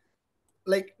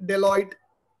like Deloitte,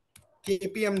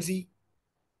 KPMG,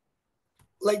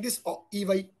 like this, or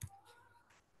EY.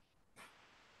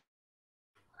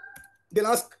 They'll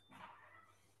ask,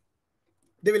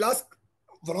 they will ask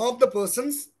one of the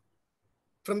persons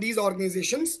from these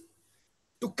organizations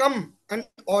to come and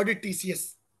audit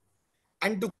TCS,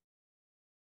 and to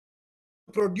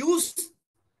produce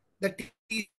the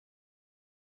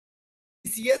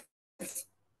TCS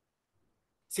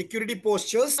security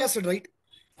postures. Yes, right?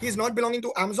 He is not belonging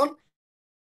to Amazon,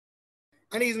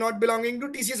 and he is not belonging to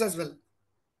TCS as well.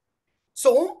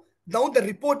 So now the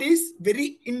report is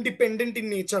very independent in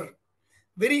nature,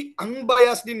 very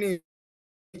unbiased in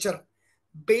nature.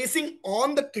 Basing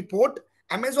on that report,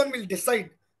 Amazon will decide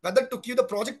whether to give the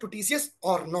project to TCS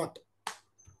or not.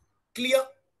 Clear?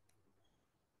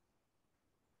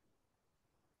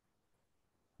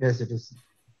 Yes, it is.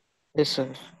 Yes,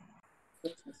 sir.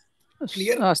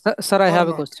 Clear Sir, I or have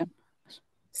a not? question.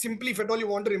 Simply, if at all you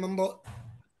want to remember.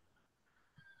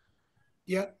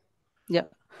 Yeah. Yeah.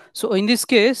 So in this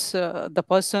case, the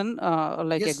person,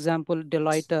 like Yes. example,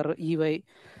 Deloitte or EY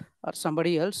or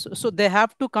somebody else, so they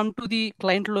have to come to the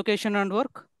client location and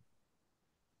work?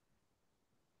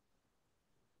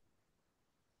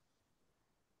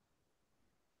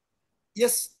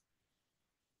 Yes.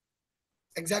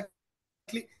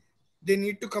 Exactly. They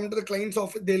need to come to the client's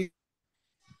office. They'll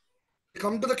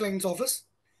come to the client's office,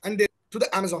 and they to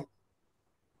the Amazon.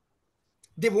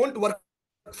 They won't work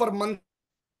for months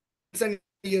and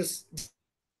years.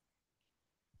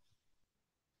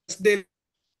 They'll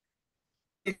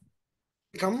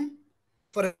come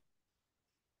for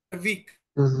a week.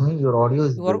 Excuse me, your audio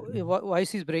is Your breaking.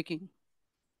 voice is breaking.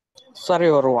 Sorry,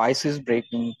 your voice is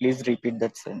breaking. Please repeat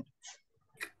that sentence.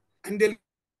 And they'll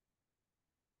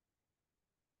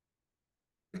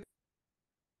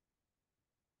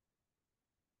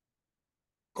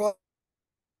call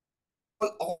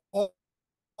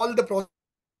all the process.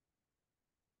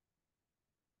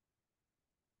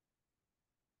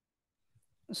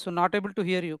 So not able to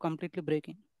hear you, completely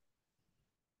breaking.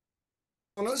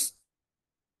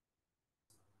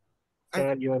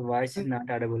 Sir, your voice is not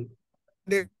audible.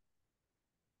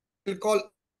 they'll call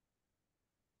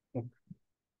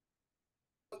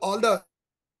all the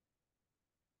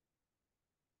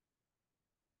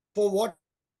for what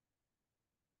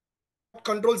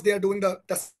controls they are doing the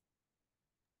testing.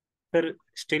 Sir,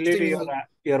 still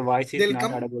your voice is They'll not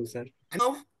come audible, sir. and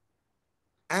now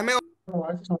am I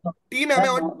team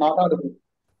Not audible.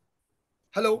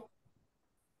 hello?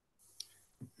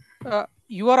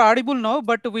 You are audible now,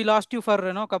 but we lost you for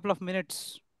a couple of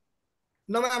minutes.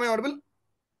 Now am I audible?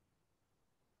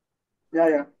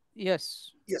 Yeah.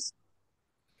 Yes. Yes.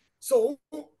 So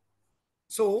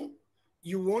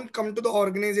you won't come to the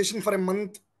organization for a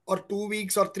month or 2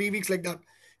 weeks or 3 weeks like that.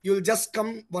 You'll just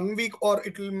come 1 week, or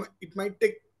it might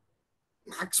take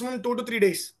maximum 2 to 3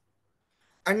 days.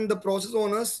 And the process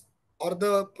owners or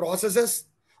the processes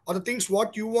or the things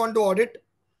what you want to audit,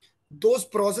 those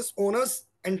process owners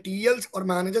and TLs or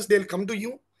managers, they'll come to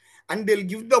you and they'll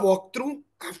give the walkthrough.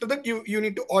 After that, you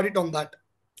need to audit on that.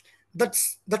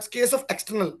 That's case of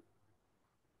external.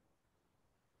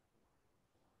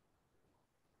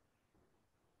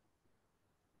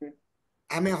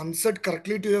 Am I answered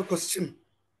correctly to your question?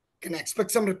 Can I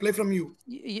expect some reply from you?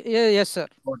 Yes, sir.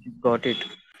 Got it.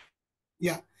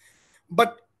 Yeah,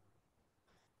 but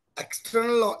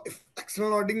external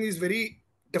auditing is very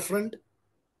different,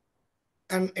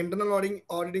 and internal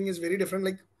auditing is very different.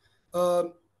 Like, uh,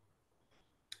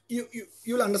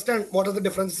 you'll understand what are the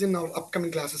differences in our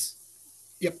upcoming classes.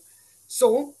 Yep.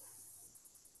 So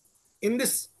in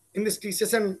this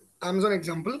TCS and Amazon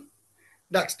example,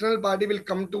 the external party will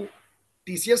come to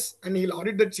TCS and he'll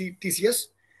audit the TCS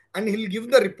and he'll give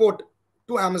the report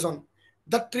to Amazon.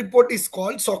 That report is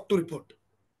called SOC 2 report.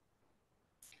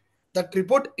 That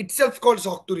report itself called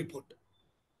SOC 2 report.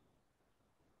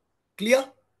 Clear?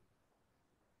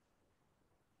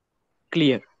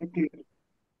 Clear.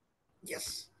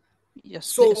 Yes. Yes.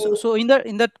 So So in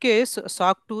that case,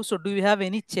 SOC 2. So do we have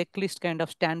any checklist, kind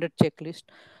of standard checklist,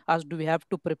 as do we have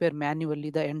to prepare manually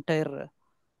the entire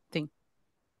thing?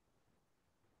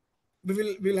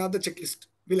 we'll have the checklist.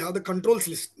 We'll have the controls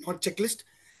list, not checklist.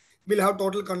 We'll have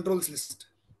total controls list.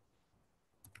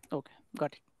 Okay,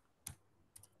 got it.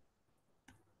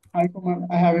 Hi, Kumar.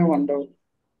 I have a wonder.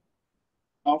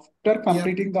 After Yeah.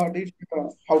 completing the audit,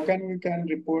 how we can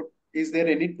report? Is there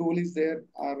any tool is there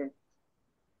or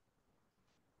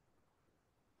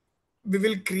We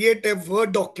will create a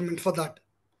Word document for that.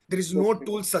 There is no okay,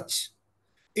 tool such.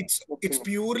 It's okay,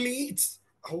 purely, it's,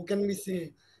 how can we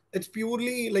say, it's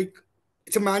purely like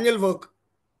it's a manual work.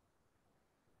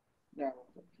 yeah.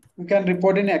 We can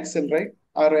report in Excel, right?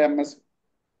 Or MS.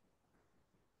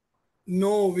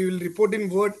 No, we will report in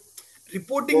Word.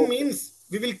 Reporting Okay, means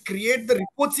we will create the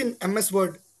reports in MS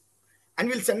Word and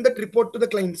we'll send that report to the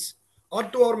clients or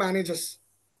to our managers.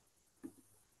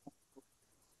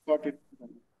 got it.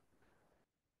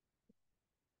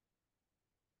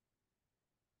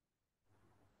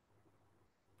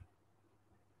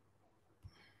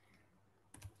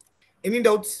 Any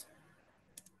doubts?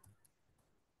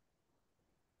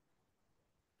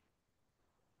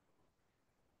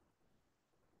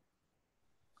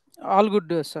 All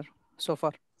good, sir, so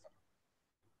far.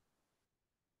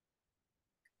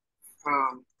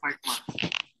 Right, ma'am.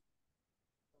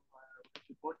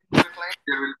 Reporting to the client,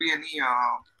 there will be any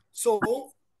So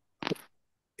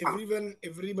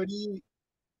everybody,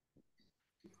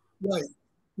 yeah,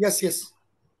 yes,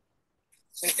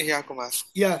 yeah, Kumar.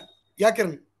 yeah,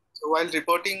 Kiran. So while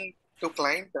reporting to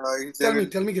client, Tell me,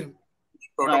 Kiran.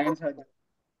 protocol.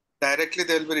 Directly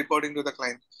they will be reporting to the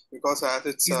client because as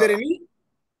it's Is there any?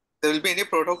 there will be any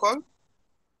protocol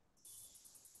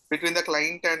between the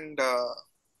client and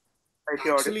IT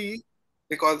audit? Actually,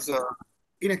 Because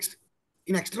in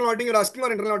external auditing you're asking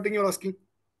or internal auditing you're asking?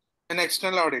 in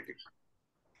external auditing.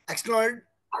 External audit,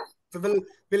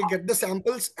 we'll get the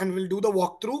samples and we'll do the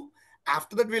walkthrough.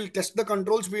 After that, we'll test the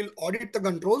controls. We'll audit the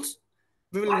controls.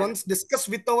 We will once discuss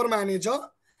with our manager.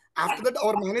 After that,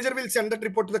 our manager will send that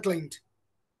report to the client.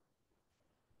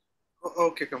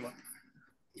 Okay, Kumar.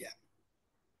 Yeah.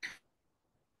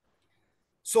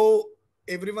 So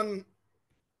everyone,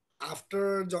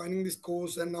 after joining this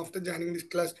course and after joining this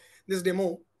class, this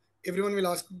demo, everyone will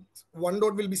ask, one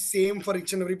dot will be same for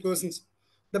each and every person's.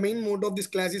 The main mode of this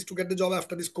class is to get the job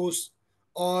after this course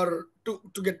or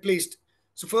to get placed.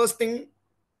 So first thing,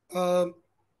 uh,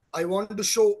 I want to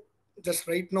show just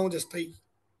right now, just I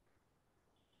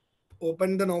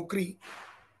open the Naukri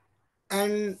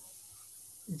and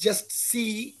just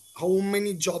see how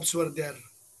many jobs were there.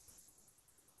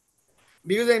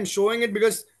 Because I'm showing it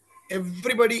because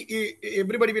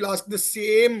everybody will ask the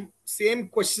same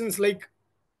questions like,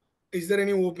 is there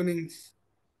any openings?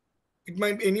 It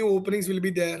might be any openings will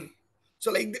be there.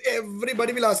 So like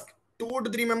everybody will ask, 2 to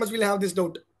 3 members will have this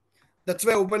doubt. That's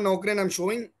why I open Naukri and I'm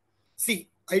showing. See,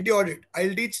 IT audit.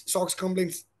 I'll teach SOX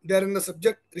complaints. They're in the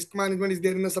subject. Risk management is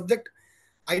there in the subject.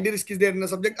 IT risk is there in the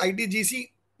subject. ITGC,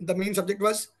 the main subject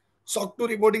was SOC 2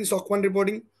 reporting, SOC 1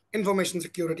 reporting, information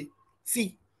security.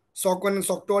 C, SOC 1 and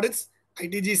SOC 2 audits,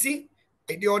 ITGC,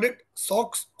 IT audit,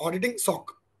 SOX, auditing,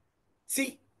 SOC.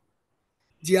 C,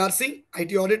 GRC,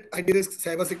 IT audit, IT risk,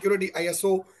 cybersecurity,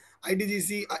 ISO,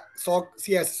 ITGC, SOC,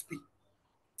 CSSP.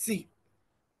 C.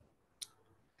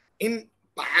 In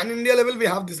pan India level, we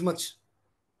have this much.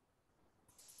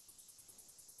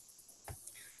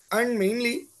 And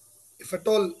mainly, if at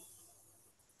all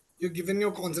you given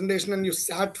your concentration and you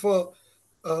sat for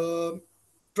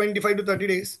 25 to 30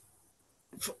 days,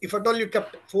 if at all you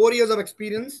kept 4 years of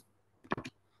experience,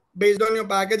 based on your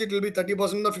package, it will be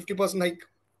 30% or 50% hike.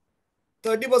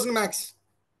 30% max.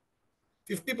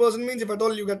 50% means if at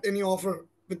all you get any offer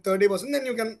with 30%, then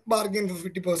you can bargain for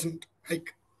 50%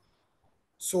 hike.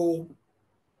 So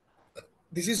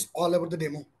this is all about the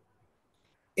demo.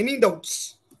 Any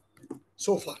doubts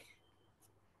so far?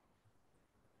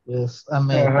 Yes, I'm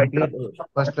a complete.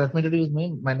 First, let me introduce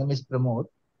me. My name is Pramod.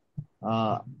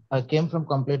 I came from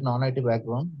complete non-IT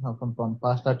background. From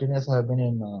past 13 years, I have been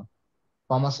in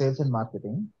pharma sales and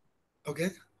marketing. Okay.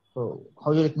 So,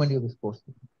 how you recommend you this course?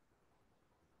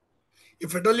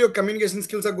 If at all your communication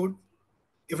skills are good,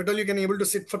 if at all you can able to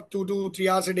sit for 2 to 3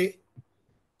 hours a day,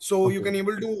 so you can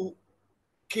able to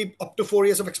keep up to 4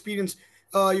 years of experience.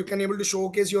 You can able to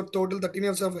showcase your total 13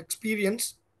 years of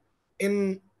experience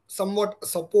in somewhat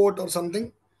support or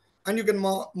something, and you can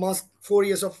mask 4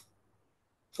 years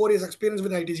experience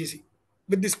with ITGC.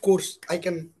 With this course, I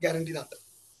can guarantee that.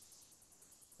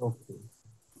 Okay.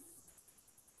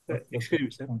 Excuse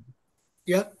me, sir.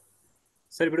 Yeah.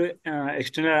 Sir ఇప్పుడు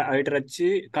external auditor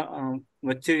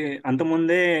వచ్చి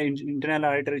అంతకుముందే internal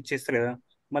auditor చేస్తారు కదా,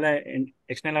 మళ్ళీ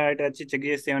external auditor వచ్చి check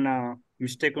చేస్తే ఏమైనా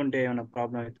mistake ఉంటే ఏమైనా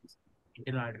ప్రాబ్లం అవుతుంది?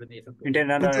 ఇంటర్నల్ ఆడిటర్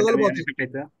ఎఫెక్ట్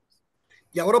అవుతుందా?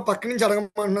 ఎవరో పక్క నుంచి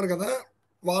అడగమంటున్నారు కదా,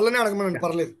 వాళ్ళనే అడగమనండి,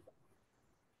 పర్లేదు.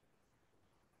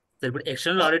 ఇప్పుడు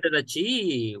ఎక్స్టర్నల్ ఆడిటర్ వచ్చి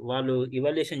వాళ్ళు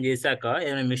ఇవాల్యుయేషన్ చేశాక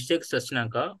ఏమైనా మిస్టేక్స్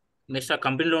వచ్చినాక నెక్స్ట్ ఆ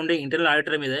కంపెనీలో ఉండే ఇంటర్నల్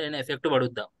ఆడిటర్ మీద ఏమైనా ఎఫెక్ట్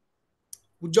పడుద్దా?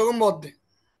 ఉద్యోగం పోద్ది.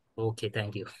 Okay,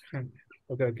 thank you.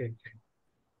 Okay okay.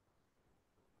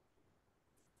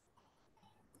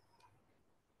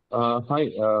 Hi,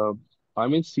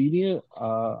 I'm a senior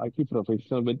IT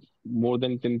professional with more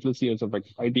than 10 plus years of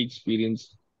IT experience.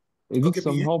 Is it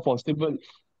somehow possible?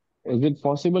 Is it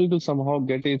possible to somehow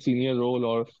get a senior role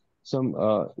or some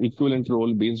equivalent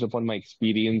role based upon my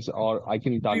experience, or I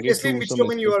can target Previously, to which some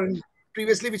domain you are in?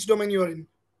 Previously, which domain you are in?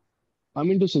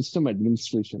 I'm into system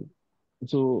administration.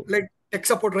 So, like tech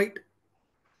support, right?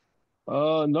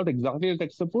 Not exactly a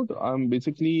tech support. I'm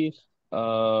basically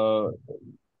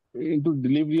into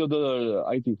delivery of the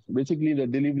IT. Basically, the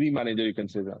delivery manager, you can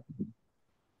say that.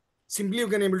 Simply, you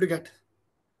can able to get,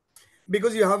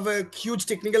 because you have a huge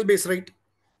technical base, right?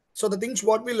 So the things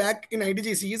what we lack in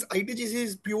ITGC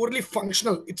is purely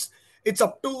functional. It's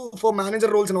up to for manager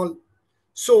roles and all.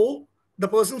 So the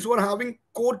persons who are having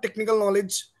core technical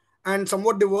knowledge and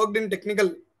somewhat they worked in technical,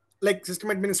 like system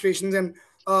administrations and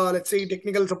let's say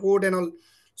technical support and all.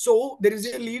 So there is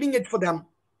a leading edge for them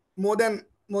more than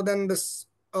this.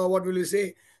 What will you say?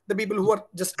 The people who are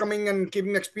just coming and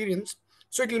keeping experience.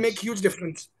 So it will make huge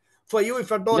difference for you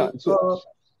if at all.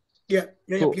 Yeah.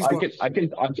 So please go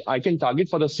on. I can target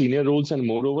for the senior roles, and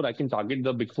moreover, I can target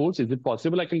the big fours. Is it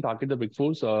possible I can target the big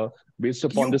fours based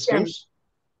upon this course?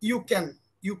 You can,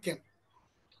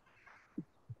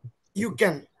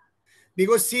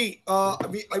 because see,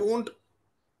 I won't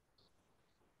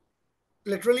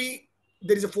literally.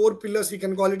 There is a 4 pillars we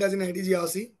can call it as an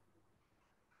ITGRC.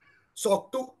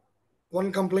 SOC 2,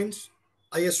 1 complaints,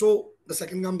 ISO, the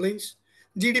second complaints,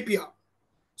 GDPR.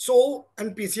 So,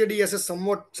 and PCI DSS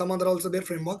somewhat, some other also their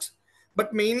frameworks,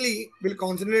 but mainly we'll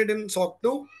concentrate in SOC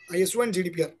 2, ISO and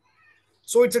GDPR.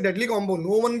 So it's a deadly combo.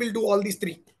 No one will do all these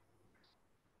 3.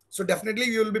 So definitely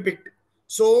you will be picked.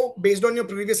 So based on your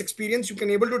previous experience, you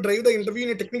can able to drive the interview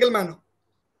in a technical manner.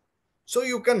 So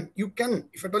you can,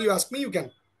 if at all you ask me, you can.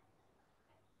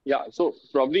 Yeah. So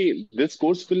probably this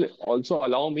course will also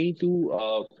allow me to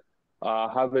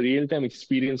have a real-time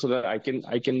experience so that I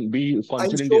can be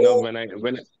confident enough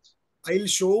when I'll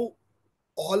show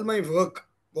all my work,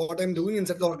 what I'm doing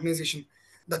inside the organization.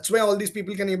 That's why all these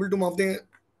people can able to move their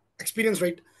experience,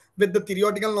 right? With the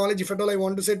theoretical knowledge, if at all I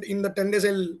want to say in the 10 days,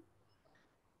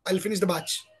 I'll finish the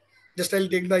batch. Just I'll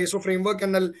take the ISO framework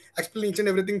and I'll explain each and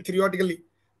everything theoretically.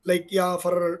 Like, yeah,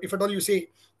 for if at all you say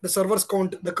the servers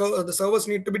count, the servers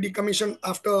need to be decommissioned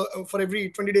after for every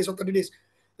 20 days or 30 days.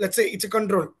 Let's say it's a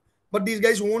control, but these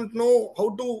guys won't know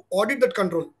how to audit that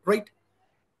control, right?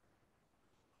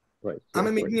 Right. Am I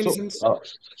Right. making Right. any So, sense?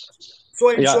 So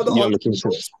yeah, ensure you're all the making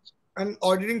controls sense. and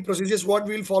auditing procedures what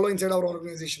we will follow inside our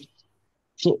organization.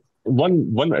 So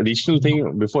one additional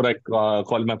thing before I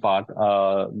call my part,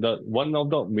 the one of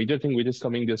the major thing which is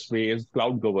coming this way is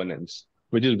cloud governance,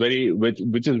 which is very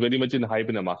much in hype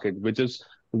in the market, which is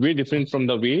way different from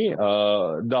the way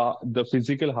the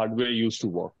physical hardware used to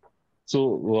work. So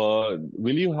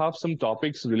will you have some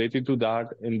topics related to that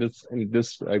in this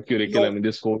curriculum, No, in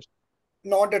this course?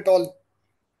 not at all.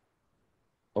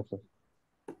 Okay.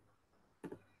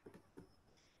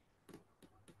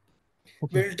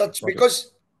 Okay. We'll touch Got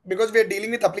it. because we are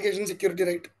dealing with application security,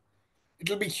 right? It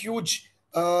will be huge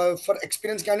for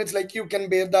experienced candidates like you can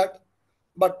bear that,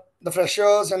 but the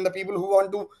freshers and the people who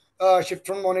want to shift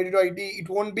from non-IT to IT, it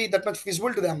won't be that much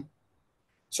feasible to them.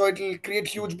 So it will create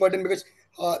huge burden because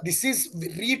this is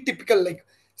very typical, like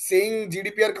saying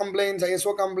GDPR complaints,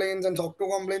 ISO complaints, and SOC 2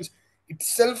 complaints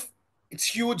itself. It's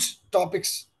huge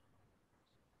topics.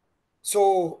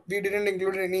 So we didn't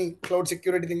include any cloud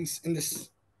security things in this.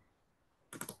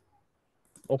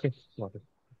 Okay. Got it.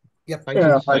 Yep. Thank you.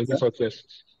 Hi, Thank you sir. for this.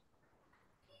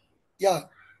 Yeah.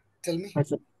 Tell me. Hi,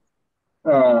 sir.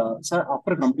 Sir,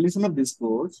 after completion of this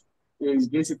course, in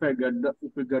case if we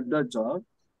get the job,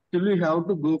 still we have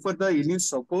to go for the any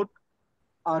support,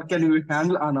 or can we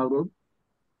handle on our own?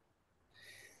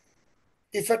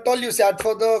 If at all you sat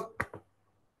for the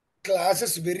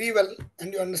classes very well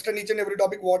and you understand each and every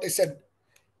topic what I said,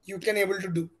 you can able to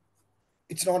do.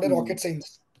 It's not a rocket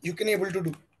science. You can able to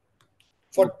do.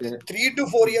 For Okay. 3 to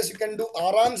 4 years, you can do.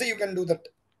 Aram se you can do that.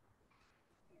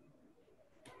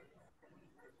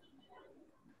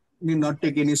 We not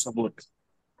take any support.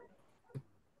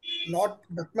 Not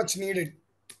that much needed.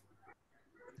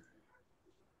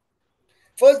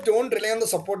 First, don't rely on the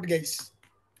support, guys.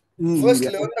 First,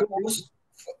 Yeah. learn the course.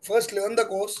 First, learn the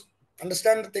course.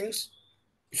 Understand the things.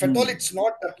 If at all it's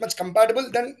not that much compatible,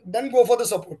 then go for the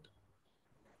support.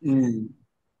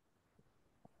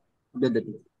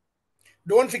 Definitely.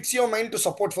 Don't fix your mind to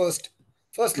support first.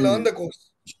 First, learn the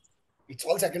course. It's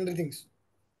all secondary things.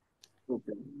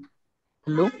 Okay.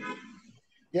 Hello.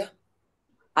 Yeah.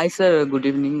 Hi, sir. Good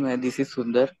evening. This is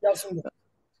Sundar. Yeah, Sundar.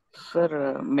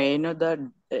 Sir, may I know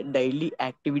the daily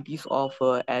activities of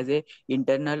as a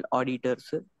internal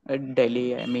auditors?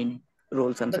 Daily, I mean,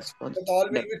 roles and That all will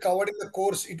responsibilities. be covered in the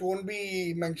course. It won't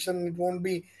be mentioned. It won't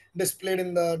be displayed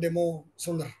in the demo,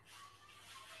 Sundar.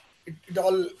 It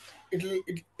all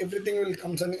everything will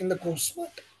come in the course,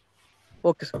 but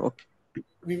Okay, sir. Okay.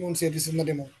 we won't say this in the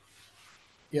demo.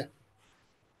 Yeah.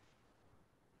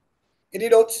 Any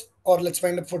doubts, or let's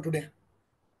wind up for today?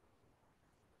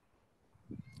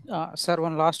 Sir,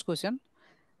 one last question.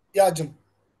 Yeah, Jim.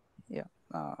 Yeah.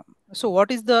 So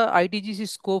what is the ITGC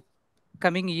scope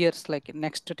coming years, like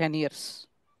next 10 years?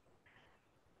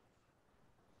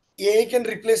 AI can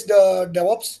replace the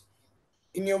DevOps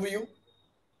in your view?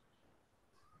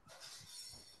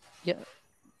 Yeah.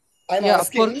 I'm Yeah,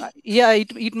 of course. asking. Yeah,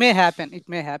 it may happen. It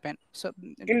may happen. So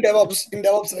In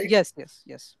DevOps, right?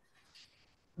 Yes.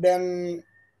 Then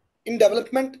in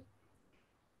development,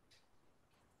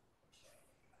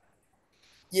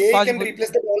 AI can Possible. replace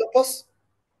the developers.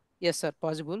 Yes, sir.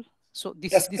 Possible. So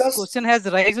this Testers. question has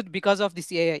raised because of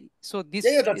this AI. So this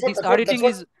That's this what. auditing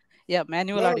is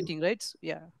manual No. auditing, right?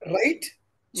 Yeah. Right.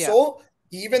 Yeah. So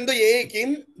even the AI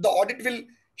came, the audit will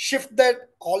shift that.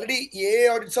 Already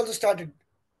AI audits also started.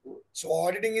 So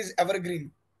auditing is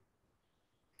evergreen.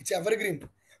 It's evergreen.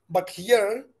 But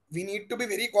here we need to be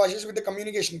very cautious with the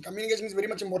communication. Communication is very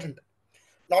much important.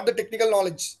 Not the technical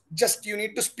knowledge. Just you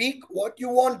need to speak what you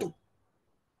want to.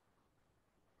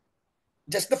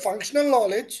 Just the functional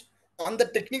knowledge on the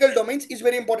technical domains is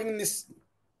very important in this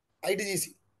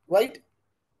ITGC, right?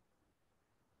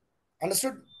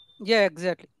 Understood? Yeah,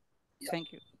 exactly. Yeah.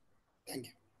 Thank you. Thank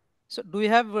you. So do you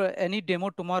have any demo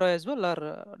tomorrow as well,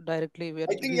 or directly we are?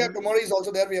 I think tomorrow is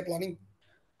also there. We are planning.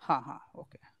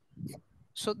 Okay. Yeah.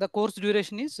 So the course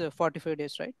duration is 45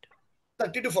 days, right?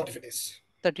 30 to 45 days.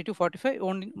 30 to 45,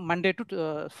 only Monday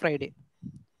to Friday.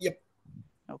 Yep.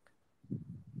 Okay.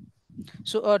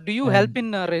 So do you help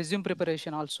in resume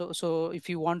preparation also? So if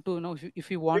you want to know,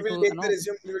 if you want we will to, take the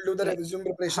resume. We will do the resume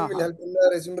preparation. We'll help in the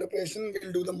resume preparation.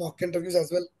 We'll do the mock interviews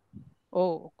as well.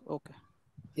 Oh, okay.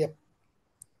 Yep.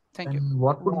 Thank you.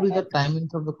 What would be the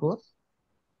timings of the course?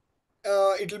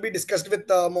 It will be discussed with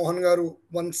Mohan Garu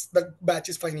once the batch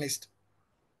is finalized.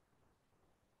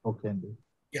 Okay.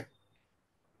 Yeah.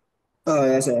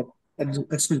 Yes, sir.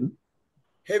 Excuse me.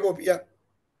 Hey, Gopi. Yeah.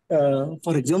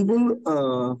 For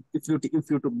example, if you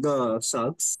took the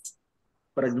SOX,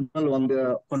 for example,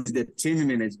 one is the change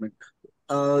management.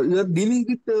 You are dealing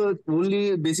with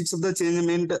only basics of the change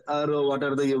management, or what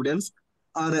are the evidence,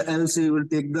 or else you will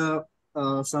take the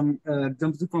some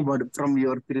examples from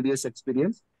your previous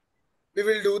experience. We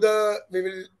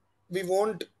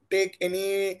won't take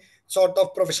any sort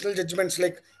of professional judgments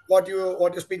like what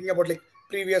you're speaking about, like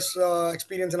previous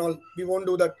experience and all. We won't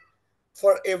do that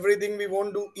for everything. We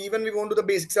won't do, even we won't do the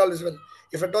basics all as well.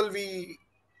 If at all we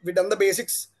done the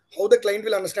basics, how the client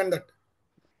will understand that?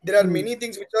 There are many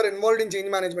things which are involved in change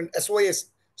management.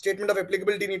 SOS, statement of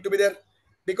applicability, need to be there,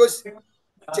 because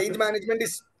change management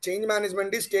is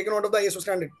taken out of the ISO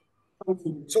standard.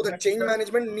 So the change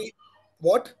management need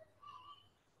what?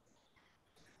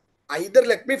 Either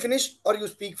let me finish or you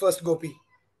speak first, Gopi.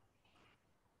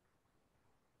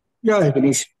 Yeah, I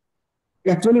finish.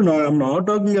 Actually, no, I'm not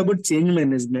talking about change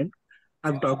management.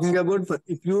 I'm talking about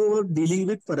if you are dealing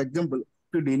with, for example, if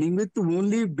you're dealing with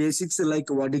only basics like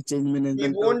what is change We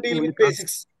management, won't deal only with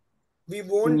basics. We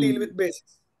won't deal with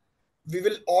basics. We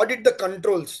will audit the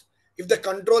controls. If the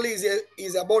control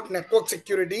is about network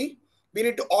security, we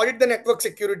need to audit the network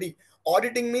security.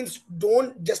 Auditing means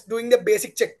don't just doing the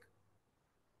basic check.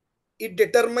 It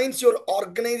determines your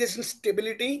organization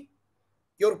stability,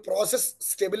 your process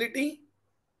stability,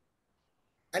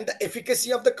 and the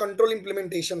efficacy of the control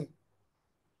implementation.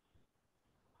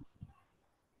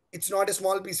 It's not a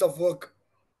small piece of work.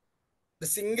 The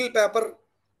single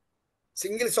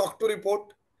SOC 2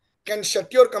 report can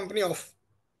shut your company off.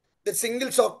 The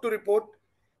single SOC 2 report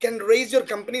can raise your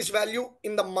company's value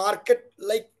in the market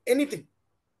like anything.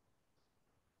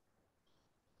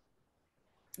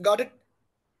 Got it?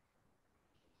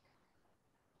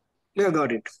 Yeah,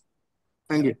 got it.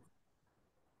 Thank you.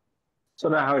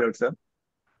 So I have it, sir.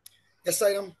 Yes,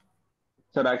 I am.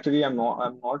 Sir, actually, I'm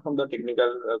not from the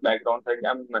technical background.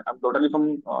 I'm totally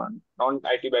from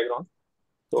non-IT background.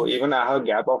 So Okay. even I have a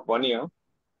gap of 1 year.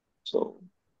 So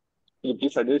you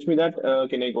please suggest me that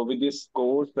can I go with this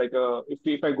course? Like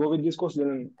if I go with this course,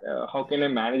 then how can I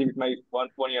manage with my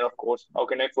one year of course? How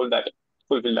can I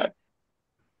fulfill that?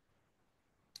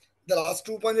 The last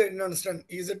 2 points I didn't understand.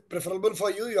 Is it preferable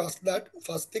for you? You asked that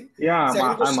first thing. Yeah, Second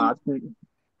I'm question, asking.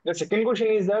 The second question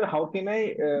is that how can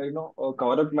I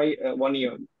cover up my 1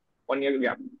 year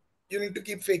gap? you need to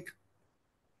keep fake.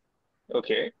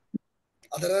 Okay.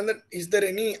 Other than that, is there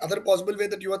any other possible way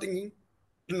that you are thinking?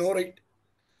 No, right?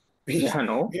 We, Yeah,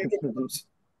 no. we, need to put up,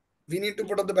 we need to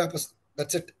put up the papers.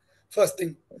 That's it. First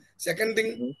thing. Second thing,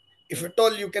 Mhm. if at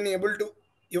all you can able to,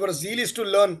 your zeal is to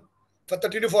learn for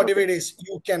 30 to 45 Okay. days,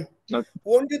 you can. Okay.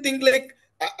 Won't you think like,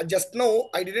 just now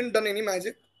I didn't done any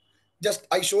magic. Just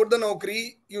I showed the Naukri,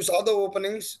 you saw the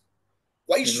openings.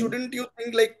 Why Mhm. shouldn't you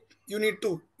think like you need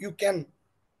to? You can,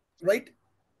 right?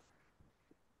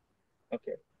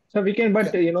 Okay. So we can,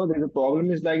 but Yeah. the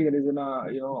problem is like there is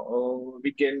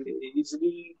we can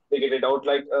easily figure it out.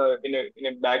 Like in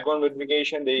a background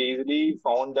verification, they easily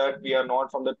found that we are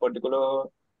not from that particular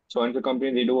so and so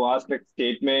company. They do ask like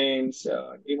statements,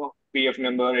 PF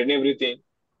number and everything.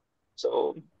 So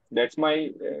that's my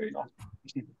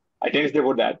I can say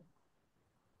about that.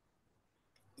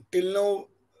 Till now,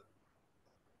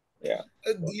 Yeah.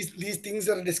 these things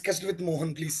are discussed with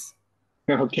Mohan, please.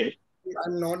 Okay.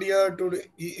 I'm not here to.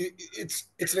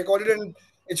 It's recorded and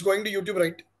it's going to YouTube,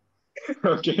 right?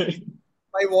 Okay.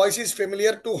 My voice is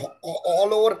familiar to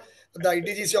all over the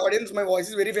ITGC audience. My voice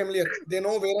is very familiar. They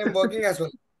know where I'm working as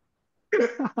well.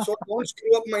 So don't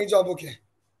screw up my job, okay?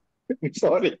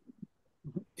 Sorry.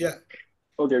 Yeah.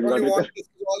 Okay, Only got want it. to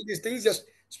discuss all these things. Just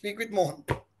speak with Mohan.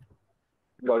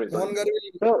 Got it. Got Mohan it. Garu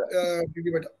Sir, will give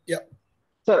you better. Yeah.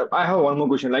 Sir, I have one more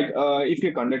question. Like, if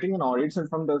you're conducting an audit and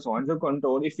from the so-and-so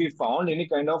control, if we found any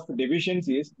kind of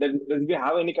deficiencies, then does we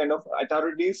have any kind of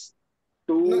authorities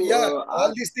to No, yeah. ask?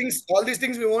 All these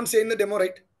things we won't say in the demo,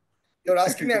 right? You're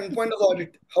asking the endpoint of the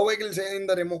audit. How I will say in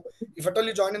the demo. If at all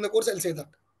you join in the course, I'll say that.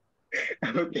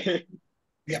 Okay,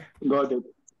 Yeah. got it.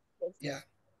 Yeah.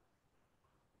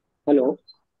 Hello.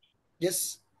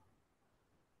 Yes.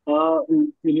 Will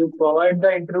you provide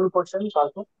the interview questions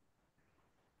also?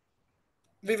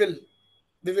 We will.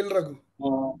 We will, Raghu.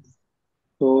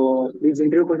 So these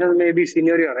interview questions may be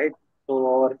scenario, right? So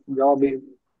our job is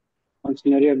on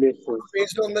scenario basis.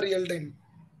 Based on the real time.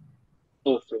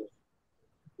 Okay.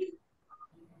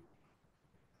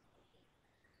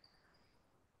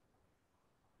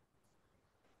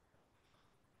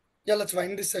 Yeah, let's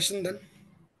wind this session then.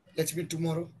 Let's meet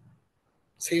tomorrow.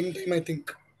 Same time, I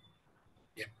think.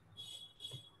 Yeah.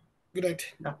 Good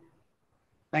night. Yeah.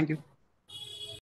 Thank you.